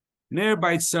 Ner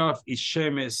by itself is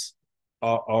shemes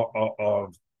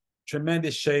of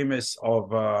tremendous shemes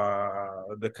of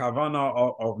the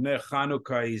kavana of ner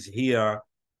Chanukah is here.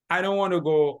 I don't want to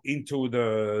go into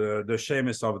the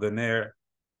shemes of the ner. I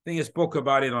think I spoke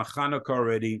about it on Chanukah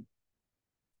already.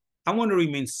 I want to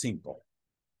remain simple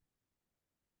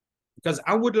because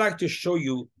I would like to show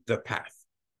you the path.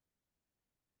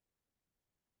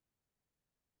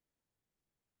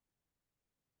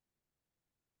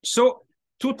 So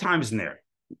 2 times ner,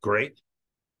 great.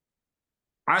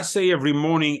 I say every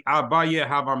morning, Abaye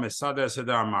hava mesada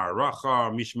seda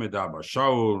maracha mishmeda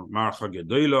bashaul maracha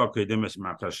gedoila kedemes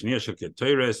makashniya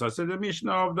sheketores. I said the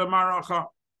Mishnah of the maracha,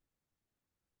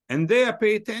 and there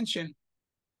pay attention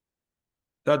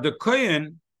that the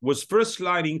Kohen was first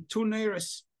sliding 2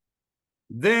 neres,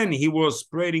 then he was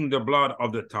spreading the blood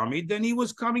of the tummy, then he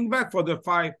was coming back for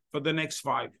the next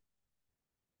 5.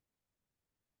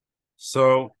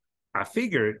 So I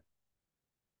figured,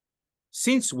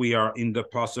 since we are in the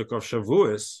pasuk of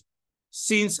Shavuos,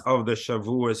 since of the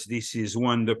Shavuos, this is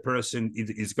when the person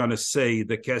is going to say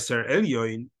the Keser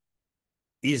Elyon,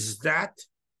 is that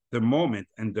the moment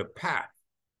and the path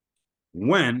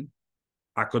when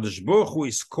HaKadosh Baruch Hu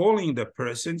is calling the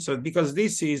person? So because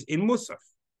this is in Musaf.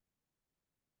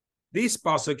 This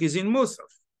pasuk is in Musaf.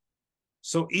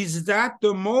 So is that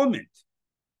the moment?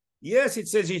 Yes, it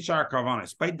says Yichar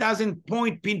Kavanas, but it doesn't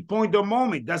pinpoint the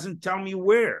moment, doesn't tell me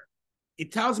where.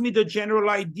 It tells me the general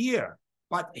idea.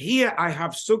 But here I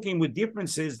have sukkim with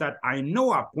differences that I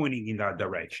know are pointing in that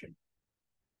direction.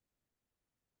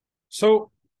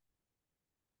 So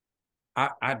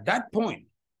at that point,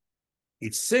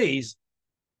 it says,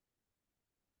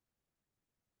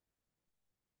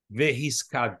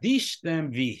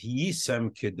 Vehiskadishtem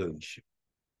v'yisem kedoshim.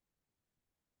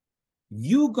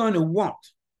 You're going to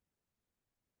want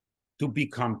to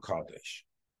become Kaddish.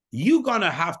 You're going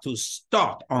to have to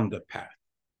start on the path.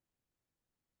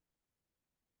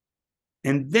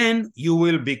 And then you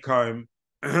will become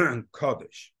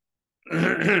Kaddish.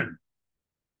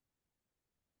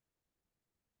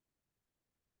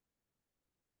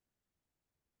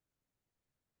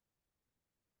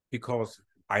 Because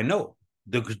I know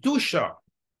the Kedusha,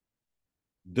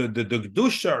 the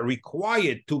Kedusha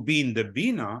required to be in the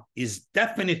Bina is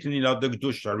definitely not the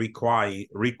Kedusha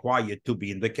required to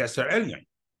be in the Keser Elyon.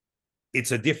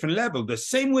 It's a different level. The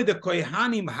same way the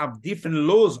Kohanim have different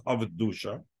laws of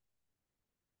Kedusha,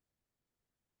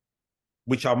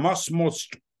 which are much more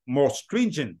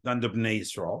stringent than the Bnei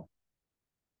Israel,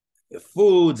 the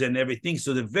foods and everything,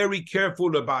 so they're very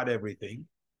careful about everything.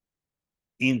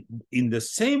 In the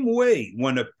same way,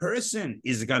 when a person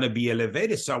is going to be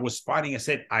elevated, so I was fighting, I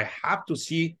said, I have to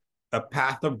see a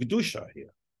path of Kedusha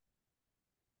here.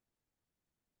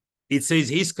 It says,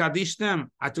 His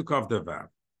Kadishtem. I took off the verb.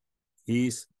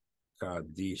 His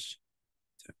Kadishtem.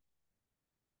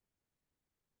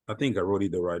 I think I wrote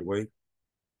it the right way.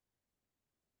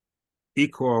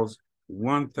 Equals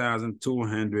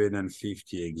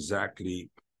 1,250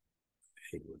 exactly.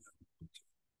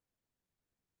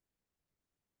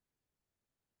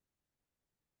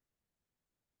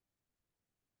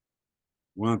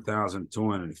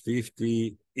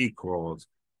 1,250 equals,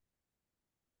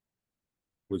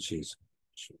 which is,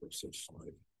 should I say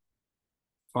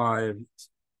 5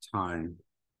 times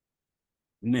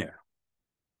ner.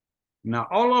 Now,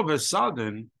 all of a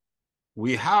sudden,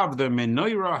 we have the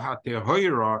menorah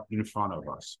hatehoira in front of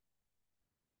us.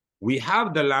 We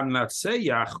have the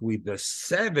lamnatseach with the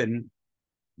 7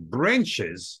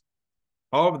 branches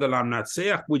of the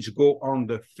lamnatseach which go on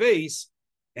the face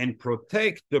and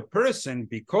protect the person,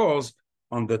 because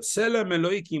on the Tzelem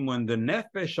Eloikim, when the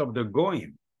nefesh of the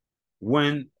goyim,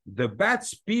 when the bad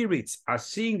spirits are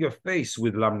seeing a face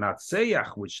with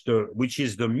Lamnatseach, which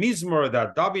is the mizmor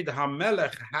that David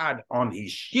HaMelech had on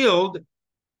his shield,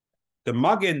 the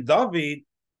Magen David,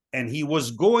 and he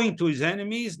was going to his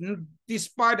enemies,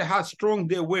 despite how strong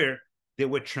they were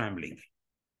trembling.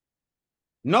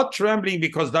 Not trembling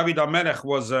because David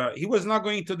HaMelech he was not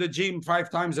going to the gym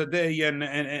 5 times a day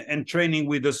and training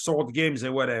with the sword games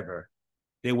and whatever.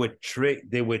 They were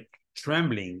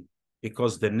trembling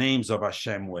because the names of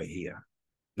Hashem were here.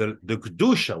 The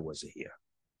Kedusha was here.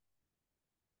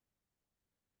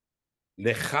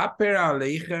 Lechaper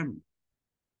aleichem.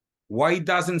 Why it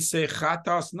doesn't say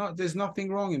chatas? No, there's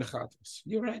nothing wrong in chatas.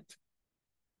 You're right.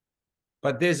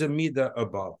 But there's a midah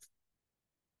above.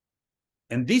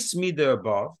 And this midah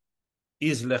above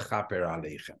is lechaper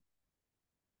aleichem,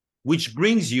 which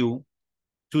brings you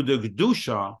to the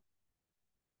Kedusha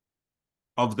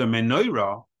of the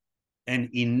menorah and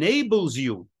enables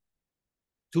you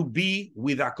to be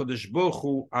with HaKadosh Baruch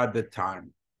Hu at the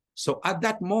time. So at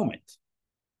that moment,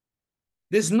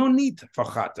 there's no need for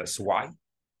chatas. Why?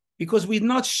 Because we're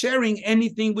not sharing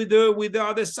anything with the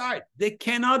other side. They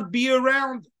cannot be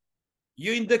around.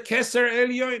 You're in the Keser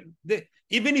Elyon.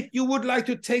 Even if you would like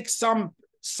to take some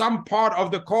part of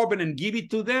the korban and give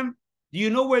it to them, do you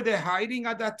know where they're hiding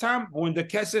at that time? When the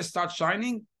Keser starts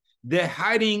shining, they're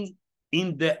hiding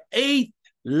in the 8th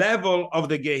level of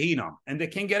the Gehinnom, and they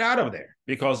can't get out of there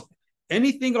because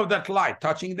anything of that light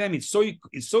touching them, it's so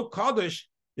Kaddish,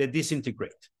 they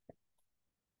disintegrate.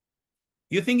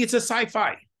 You think it's a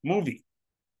sci-fi movie?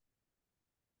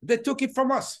 They took it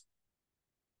from us.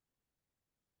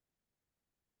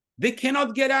 They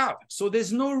cannot get out. So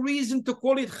there's no reason to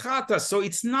call it chatas. So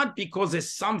it's not because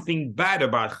there's something bad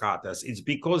about chatas. It's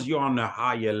because you're on a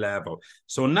higher level.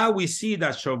 So now we see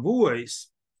that Shavuos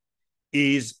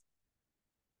is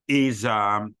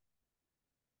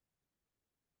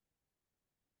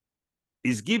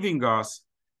giving us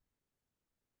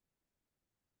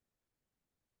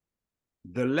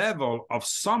the level of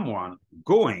someone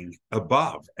going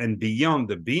above and beyond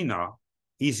the Bina.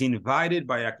 He's invited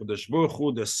by HaKadosh Baruch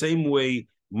Hu the same way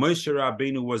Moshe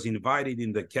Rabbeinu was invited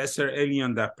in the Keser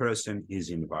Elyon, that person is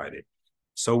invited.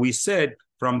 So we said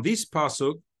from this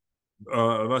pasuk,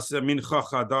 mincha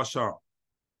chadasha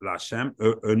l'Hashem,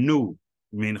 a new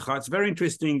mincha. It's very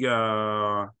interesting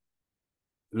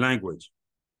language.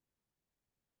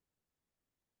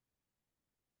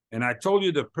 And I told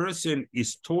you the person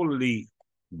is totally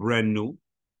brand new.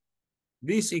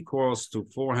 This equals to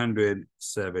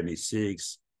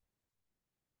 476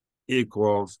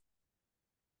 equals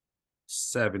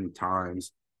 7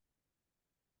 times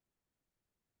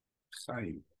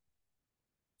Chaim.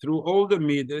 Through all the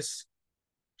midas,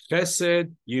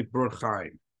 Chesed Yipur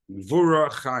Chaim,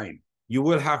 Vura Chaim. You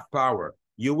will have power.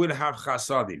 You will have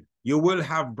Chasadim. You will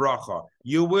have bracha.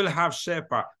 You will have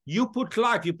shefa. You put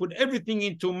life. You put everything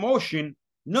into motion.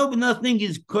 No, nothing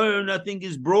is curled. Nothing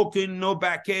is broken. No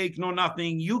backache. No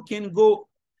nothing. You can go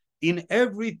in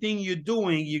everything you're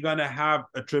doing. You're gonna have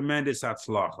a tremendous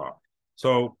atzlacha.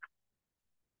 So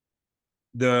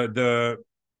the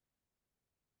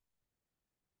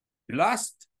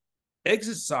last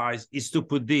exercise is to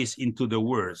put this into the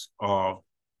words of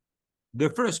the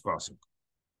first pasuk.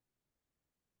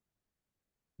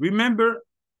 Remember,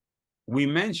 we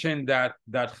mentioned that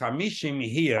Chamishim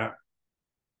here,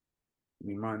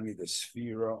 remind me the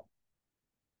Sphira.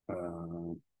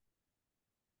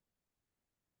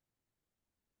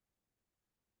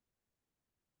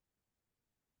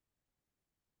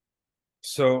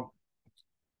 So,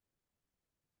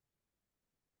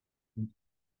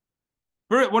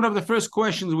 one of the first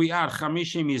questions we had,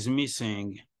 Chamishim is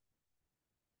missing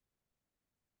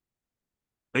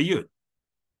a yud.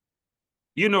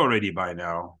 You know already by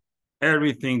now,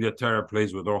 everything that Torah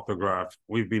plays with orthograph,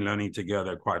 we've been learning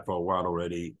together quite for a while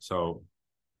already. So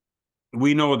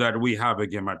we know that we have a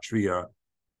gematria.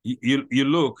 You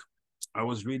look, I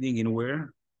was reading in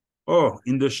where? Oh,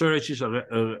 in the Sheresh.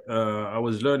 I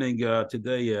was learning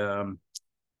today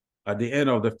at the end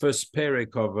of the first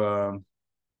parak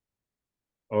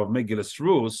of Megillas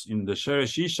Rus in the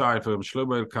Sheresh Yishai from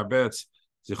Shlomo Kabetz,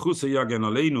 Zechus Yagen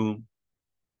Aleinu.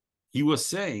 He was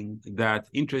saying that,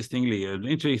 interestingly, an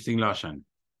interesting lashon.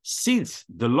 Since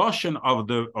the lashon of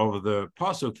the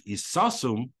pasuk is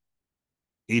sasum,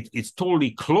 it's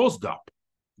totally closed up.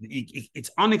 It's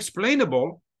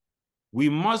unexplainable. We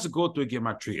must go to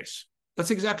gematrias. That's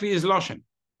exactly his lashon.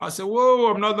 I said, "Whoa,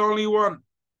 I'm not the only one."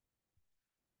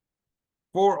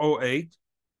 408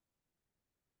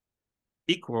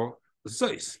 equal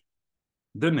Zeus,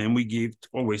 the name we give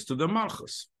always to the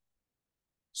Malchus.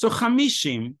 So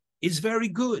Chamishim is very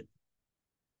good.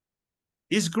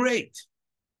 It's great.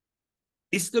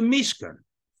 It's the Mishkan.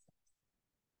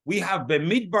 We have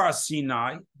Bemidbar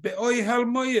Sinai, Be'oihel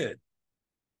Moyed.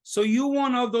 So you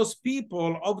one of those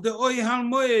people of the Oihel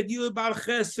Moyed, you Bal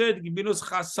Chesed, Binus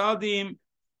Chasadim,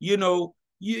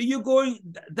 you're going,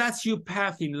 that's your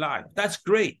path in life. That's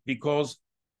great because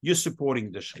you're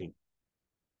supporting the Shekhinah.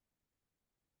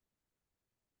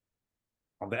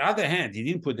 On the other hand, he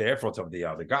didn't put the efforts of the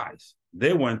other guys.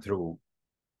 They went through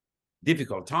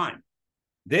difficult time.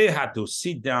 They had to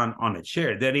sit down on a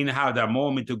chair. They didn't have that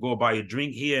moment to go buy a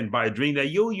drink here and buy a drink there.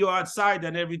 You're outside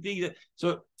and everything.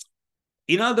 So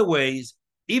in other ways,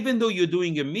 even though you're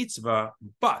doing a mitzvah,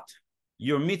 but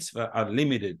your mitzvah are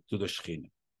limited to the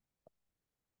Shekhinah.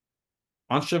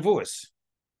 On Shavuos,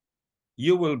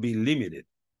 you will be limited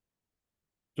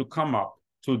to come up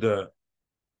to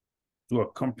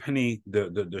accompany the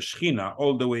Shekhinah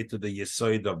all the way to the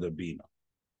Yesod of the Bina.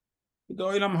 The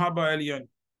Olam Haba Elyon.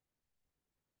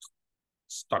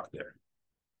 Stuck there.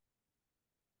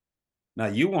 Now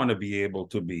you want to be able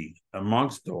to be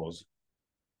amongst those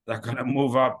that are going to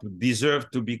move up,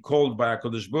 deserve to be called by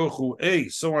HaKadosh Baruch Hu, hey,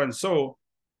 so and so,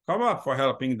 come up for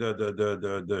helping the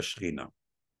Shekhinah.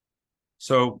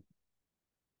 So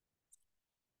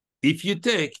if you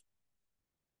take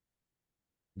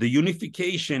the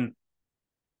unification,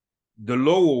 the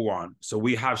lower one, so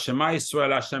we have Shema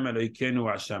Yisrael Hashem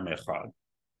Elokeinu Hashem Echad,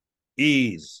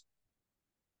 is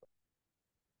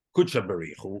Kudsha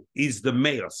Barichu, is the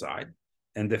male side,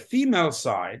 and the female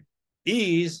side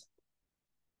is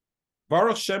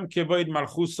Baruch Shem Kevod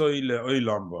Malchusoi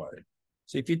Le'olam Va'ed.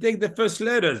 So if you take the first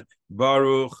letters,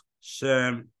 Baruch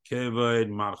Shem Kevod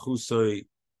Malchusoi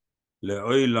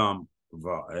Le'olam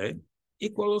Va'ed,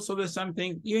 equal also the same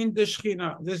thing. You're in the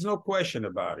Shekhinah. There's no question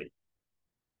about it.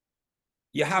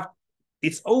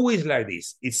 It's always like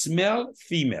this. It's male,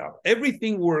 female.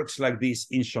 Everything works like this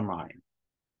in Shemayim.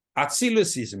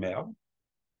 Atzilus is male.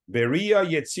 Beria,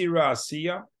 Yetzira,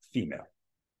 Asiya, female.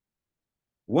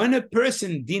 When a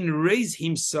person didn't raise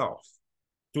himself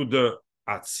to the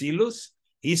Atzilus,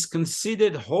 he's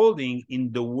considered holding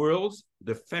in the worlds,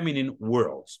 the feminine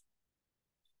worlds.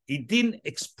 He didn't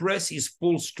express his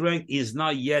full strength. He is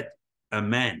not yet a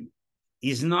man.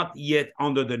 He's not yet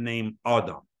under the name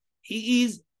Adam. He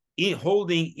is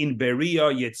holding in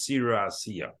Beria, Yetzira,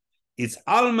 Asiya. It's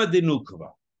Alma de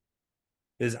Nukva.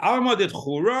 There's Alma de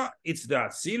Chura, it's the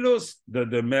Atzilus,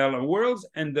 the male worlds,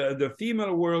 and the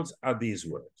female worlds are these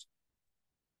worlds.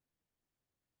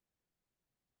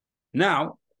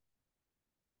 Now,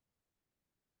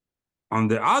 on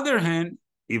the other hand,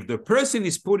 if the person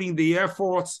is putting the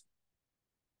efforts,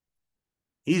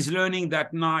 he's learning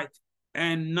that night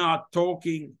and not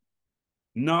talking,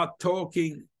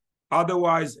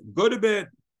 otherwise, go to bed,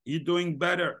 you're doing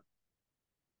better.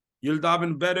 You'll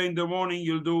daven better in the morning,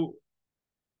 you'll do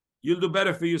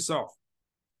better for yourself.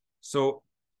 So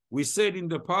we said in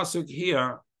the pasuk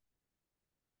here,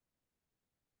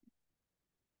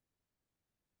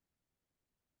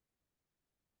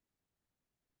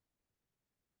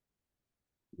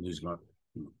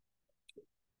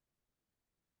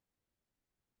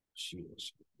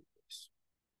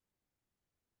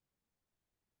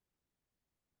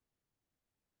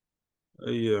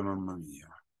 mamma mia.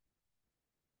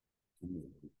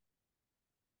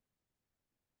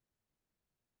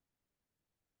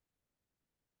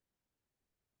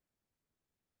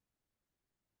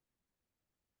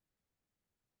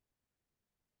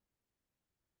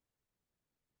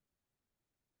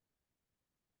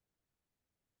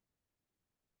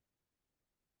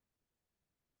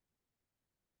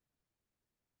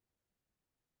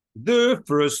 The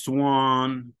first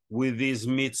one with his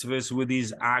mitzvahs, with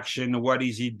his action, what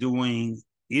is he doing?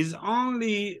 Is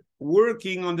only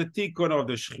working on the tikkun of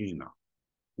the Shekhinah.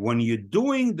 When you're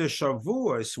doing the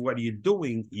Shavuos, what you're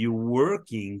doing, you're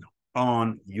working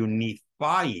on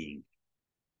unifying.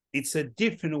 It's a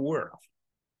different work.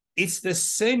 It's the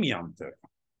same Yom Tov.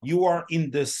 You are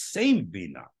in the same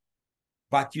Bina,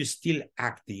 but you're still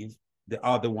active. The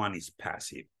other one is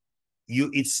passive.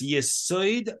 It's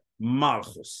Yesod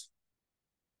Malchus.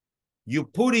 You're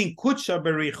putting Kudsha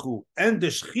Berichu and the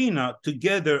Shekhinah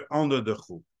together under the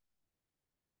Chut.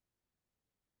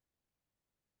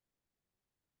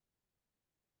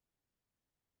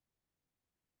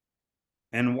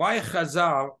 And why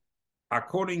Chazal,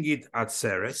 according it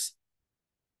Atzereth?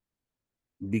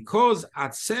 Because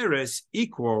Atzereth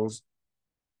equals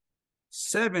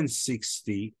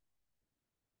 760,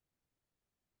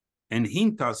 and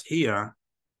hint us here,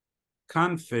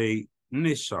 Kanfei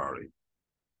Nishari.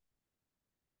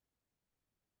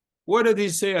 What did he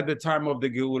say at the time of the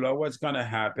Geula? What's going to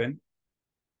happen?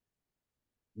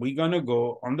 We're going to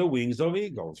go on the wings of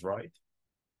eagles, right?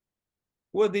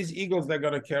 Who are these eagles that are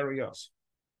going to carry us?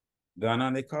 The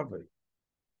Ananekaved.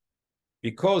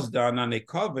 Because the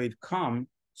Ananekaved come,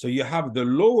 so you have the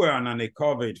lower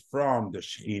Ananekaved from the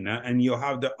Shechina, and you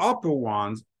have the upper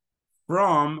ones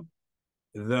from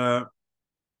the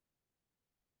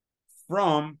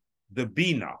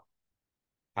Bina.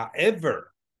 However,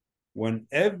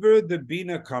 whenever the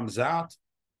Bina comes out,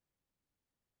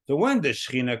 so when the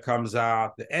Shechina comes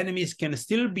out, the enemies can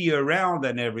still be around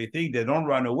and everything. They don't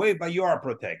run away, but you are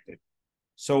protected.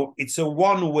 So it's a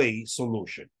one-way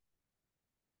solution.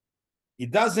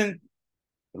 It doesn't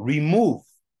remove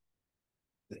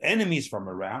the enemies from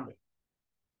around it,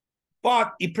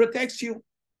 but it protects you.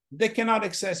 They cannot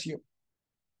access you.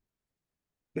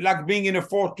 Like being in a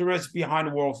fortress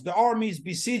behind walls. The army is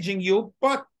besieging you,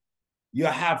 but you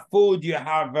have food, you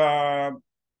have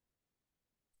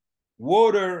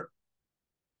water.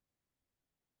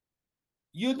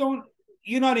 You're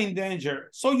not in danger.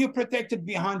 So you're protected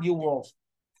behind your walls.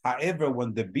 However,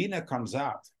 when the Bina comes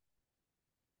out,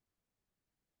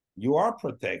 you are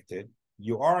protected.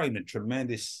 You are in a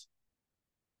tremendous,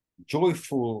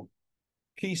 joyful,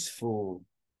 peaceful,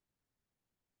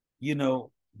 in a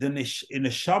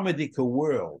shamanic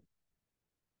world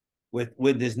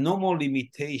where there's no more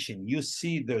limitation. You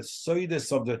see the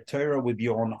soidus of the Torah with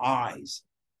your own eyes.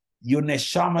 Your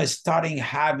neshama is starting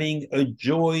having a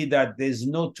joy that there's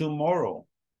no tomorrow.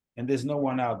 And there's no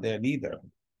one out there neither.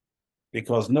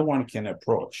 Because no one can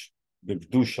approach the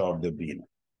Kedusha of the Bina.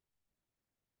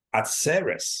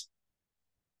 Atzereth.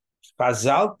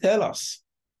 Chazal tell us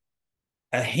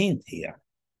a hint here.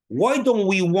 Why don't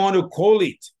we want to call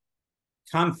it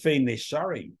Kanfei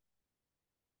Nesharim?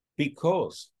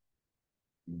 Because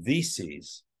this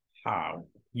is how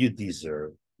you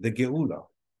deserve the Geula.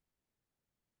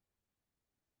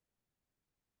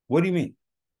 What do you mean?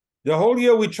 The whole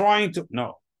year we're trying to...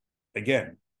 No.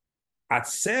 Again,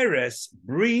 Atzereth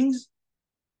brings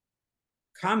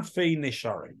Kanfei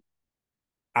Nesharim.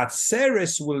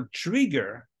 Atzereth will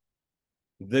trigger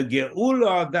the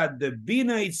Geula that the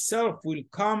Bina itself will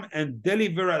come and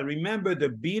deliver. Remember, the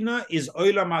Bina is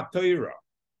Olam HaTorah.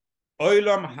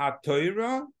 Olam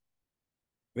HaTorah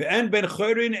ve'en ben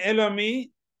chorin elami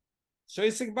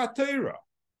shoisek b'Torah.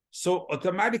 So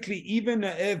automatically, even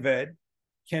an Eved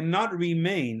cannot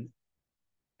remain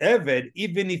Eved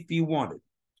even if he wanted.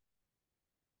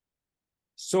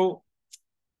 So,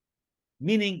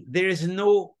 meaning there is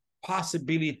no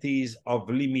possibilities of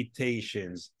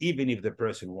limitations, even if the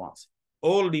person wants.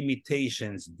 All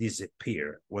limitations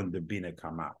disappear when the Bina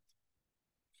come out.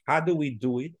 How do we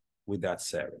do it? With that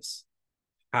service.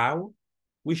 How?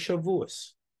 With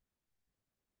Shavuos.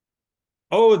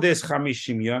 Oh, there's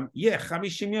 50 Yom. Yeah,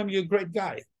 50 Yom, you're a great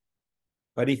guy.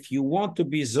 But if you want to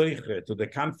be Zohar to the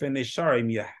Kanfei Nesharim,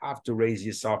 you have to raise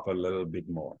yourself a little bit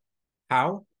more.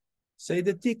 How? Say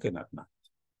the Tikkun at night.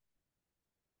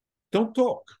 Don't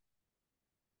talk.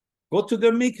 Go to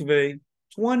the mikveh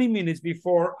 20 minutes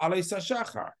before Aleis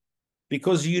HaShachar,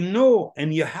 because you know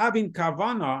and you have in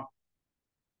Kavana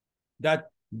that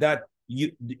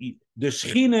you the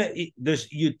Shechina,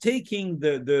 you're taking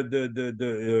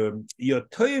your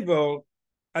Toivel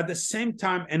at the same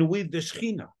time and with the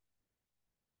Shechina.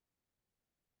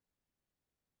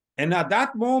 And at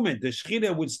that moment, the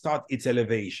Shechina will start its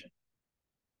elevation.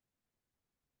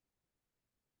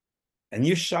 And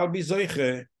you shall be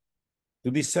Zoiche to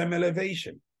the same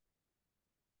elevation.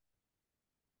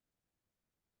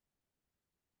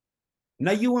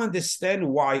 Now you understand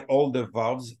why all the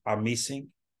vowels are missing?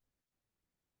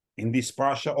 In this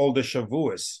parsha, all the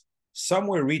Shavuos, some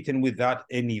were written without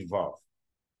any vav.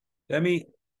 Let me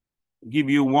give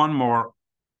you one more.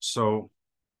 So,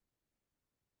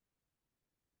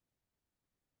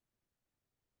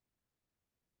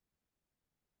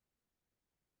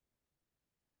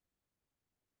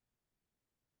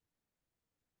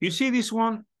 you see this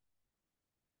one?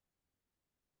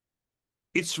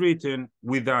 It's written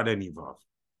without any vav.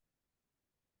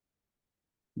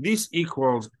 This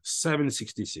equals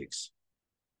 766.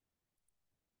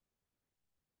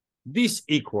 This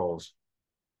equals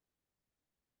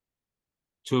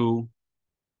to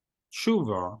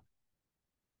tshuva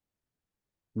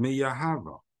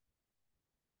meyahava.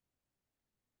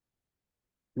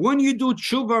 When you do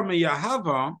tshuva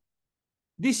meyahava,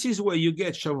 this is where you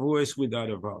get Shavuos without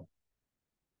a vav.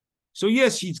 So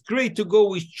yes, it's great to go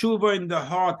with tshuva in the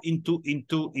heart into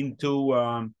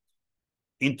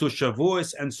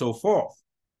Shavuos and so forth.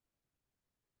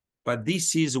 But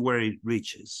this is where it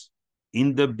reaches,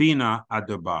 in the Bina at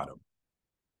the bottom.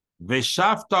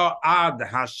 Veshavta ad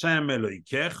Hashem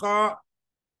Eloikecha.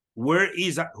 Who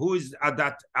is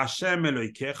that Hashem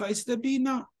Eloikecha? It's the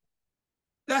Bina.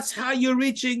 That's how you're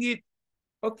reaching it.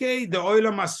 Okay, the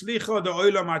Olam Aslicha, the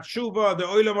Olam Atshuva, the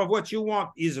Olam of what you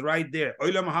want is right there.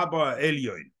 Olam Haba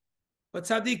Elyon. But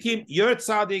Tzadikim, you're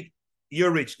Tzadik, you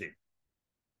reached it.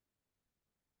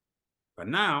 But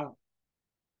now,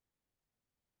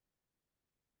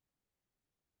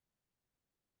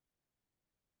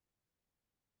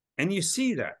 and you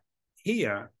see that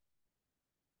here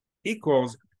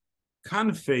equals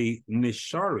Kanfei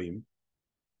Nisharim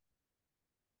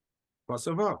plus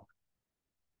a vav.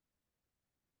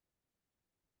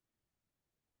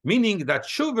 Meaning that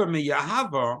Tshuva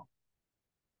Miyahava,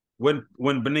 when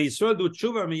Bnei Yisrael do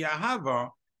Tshuva Miyahava,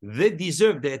 they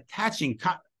deserve the attaching.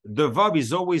 The vav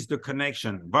is always the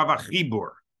connection. Vav Achibur.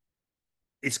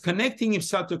 It's connecting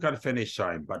himself to Kanfei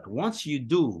Nisharim. But once you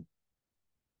do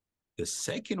the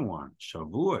second one,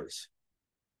 Shavuos,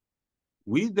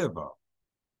 with the vav,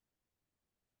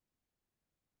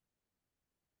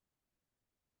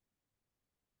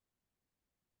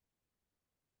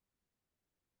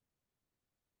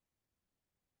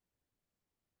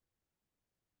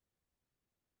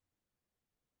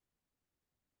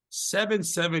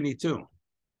 $772.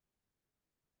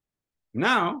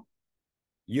 Now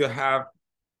you have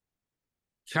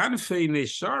Kanfei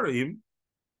Nesharim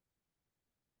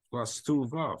plus 2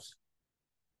 vavs.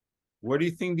 What do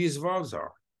you think these vavs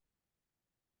are?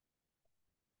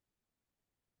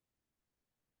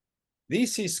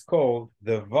 This is called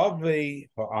the Vavei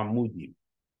Ha'amudim.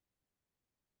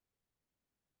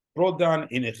 Brought down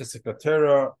in Echesek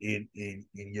in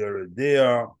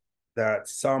Yeridea, that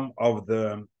some of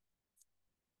the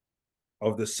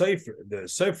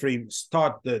Seifrim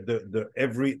start the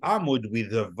every Amud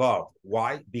with a Vav.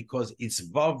 Why? Because it's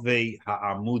Vavei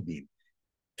Ha'amudim.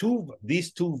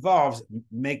 These 2 Vavs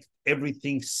make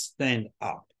everything stand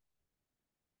up.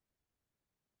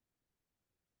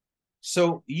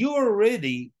 So you're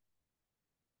already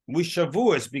with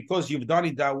Shavuos, because you've done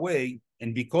it that way,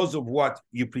 and because of what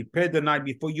you prepared the night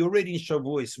before, you're already in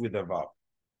Shavuos with a Vav.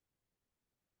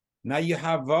 Now you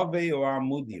have Vavei or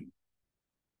Amudim.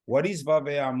 What is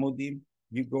Vavei Amudim?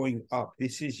 You're going up.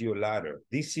 This is your ladder.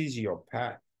 This is your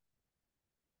path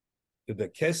to the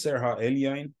Keser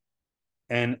HaElyon.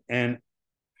 And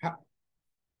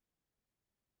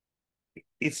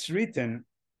it's written,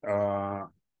 oh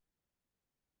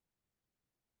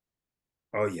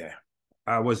yeah,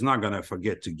 I was not going to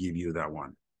forget to give you that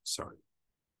one. Sorry.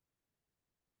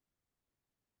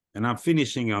 And I'm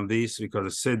finishing on this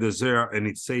because it said the Zohar, and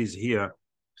it says here,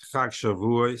 Chag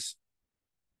Shavuos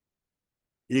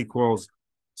equals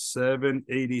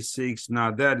 786.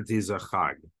 Now that it is a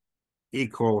Chag,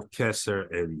 equal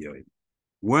Keser Elyon.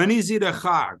 When is it a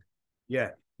Chag?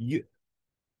 Yeah,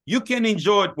 you can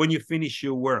enjoy it when you finish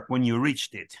your work, when you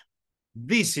reached it.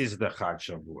 This is the Chag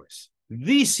Shavuos.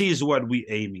 This is what we're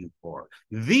aiming for.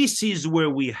 This is where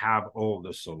we have all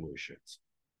the solutions.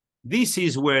 This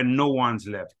is where no one's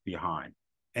left behind.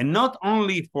 And not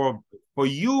only for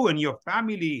you and your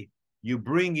family, you're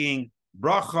bringing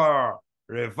bracha,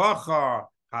 revacha,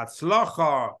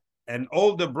 hatzlacha, and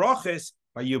all the brachas,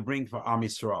 but you bring for Am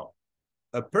Yisrael.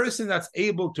 A person that's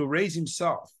able to raise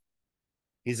himself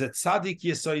is a tzaddik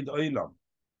yesoid olam.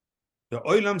 The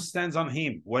olam stands on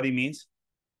him. What he means?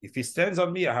 If he stands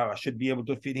on me, I should be able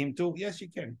to feed him too. Yes, you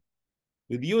can.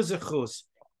 With you zechus,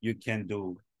 you can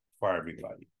do for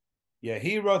everybody. Yeah,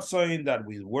 he wrote saying that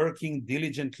we're working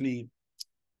diligently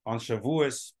on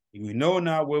Shavuos. We know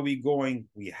now where we're going.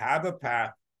 We have a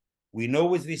path. We know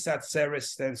what this Atzereth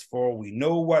stands for. We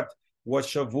know what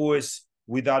Shavuos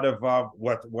without a vav,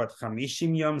 what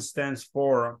Chamishim Yom stands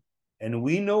for, and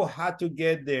we know how to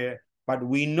get there. But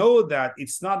we know that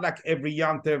it's not like every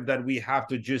Yom Tov that we have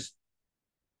to just.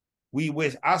 We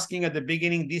were asking at the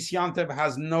beginning, this Yom Tov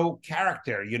has no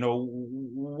character. You know,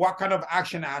 what kind of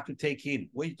action I have to take in?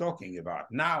 What are you talking about?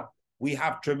 Now we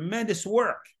have tremendous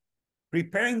work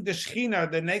preparing the Shechina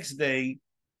the next day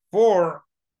for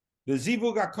the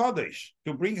Zivug HaKodesh,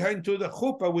 to bring her into the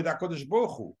chuppah with HaKodesh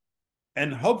Baruch Hu,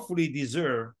 and hopefully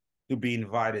deserve to be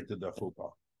invited to the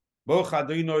chuppah. Baruch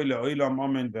Adonai le'olam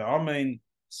amen ve'amen.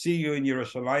 See you in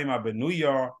Yerushalayim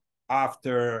Abenuya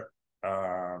after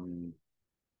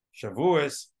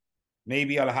Shavuos.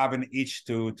 Maybe I'll have an itch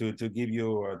to give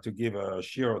you to give a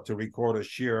shiur, to record a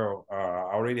shiur.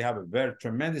 I already have a very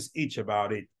tremendous itch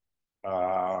about it,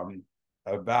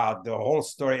 about the whole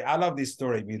story. I love this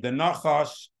story. The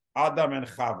Nachash, Adam and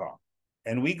Chava,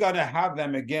 and we're gonna have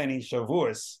them again in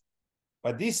Shavuos,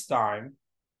 but this time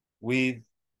with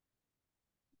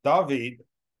David,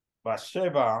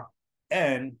 Bathsheba,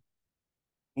 and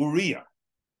Uriah.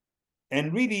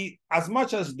 And really, as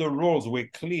much as the roles were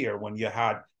clear when you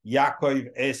had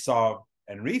Yaakov, Esau,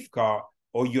 and Rivka,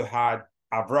 or you had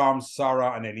Avram,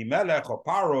 Sarah, and Elimelech, or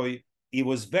Paroi, it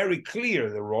was very clear,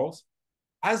 the roles.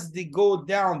 As they go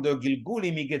down the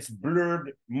Gilgulim, it gets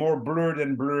blurred, more blurred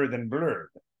and blurred and blurred.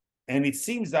 And it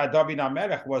seems that David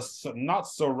HaMelech was not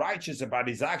so righteous about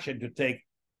his action to take.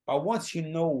 But once you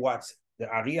know what the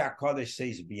Ariya Kodesh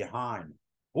says behind,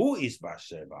 who is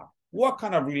Bathsheba? What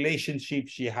kind of relationship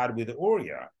she had with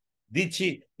Uriah?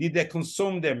 Did they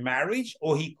consume their marriage,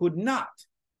 or he could not?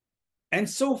 And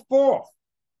so forth.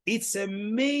 It's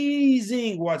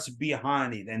amazing what's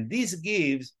behind it. And this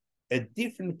gives a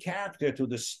different character to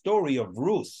the story of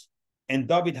Ruth and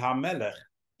David HaMelech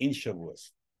in Shavuos.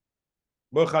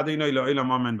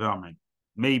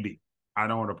 Maybe. I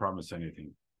don't want to promise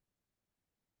anything.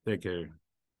 Take care.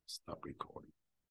 Stop recording.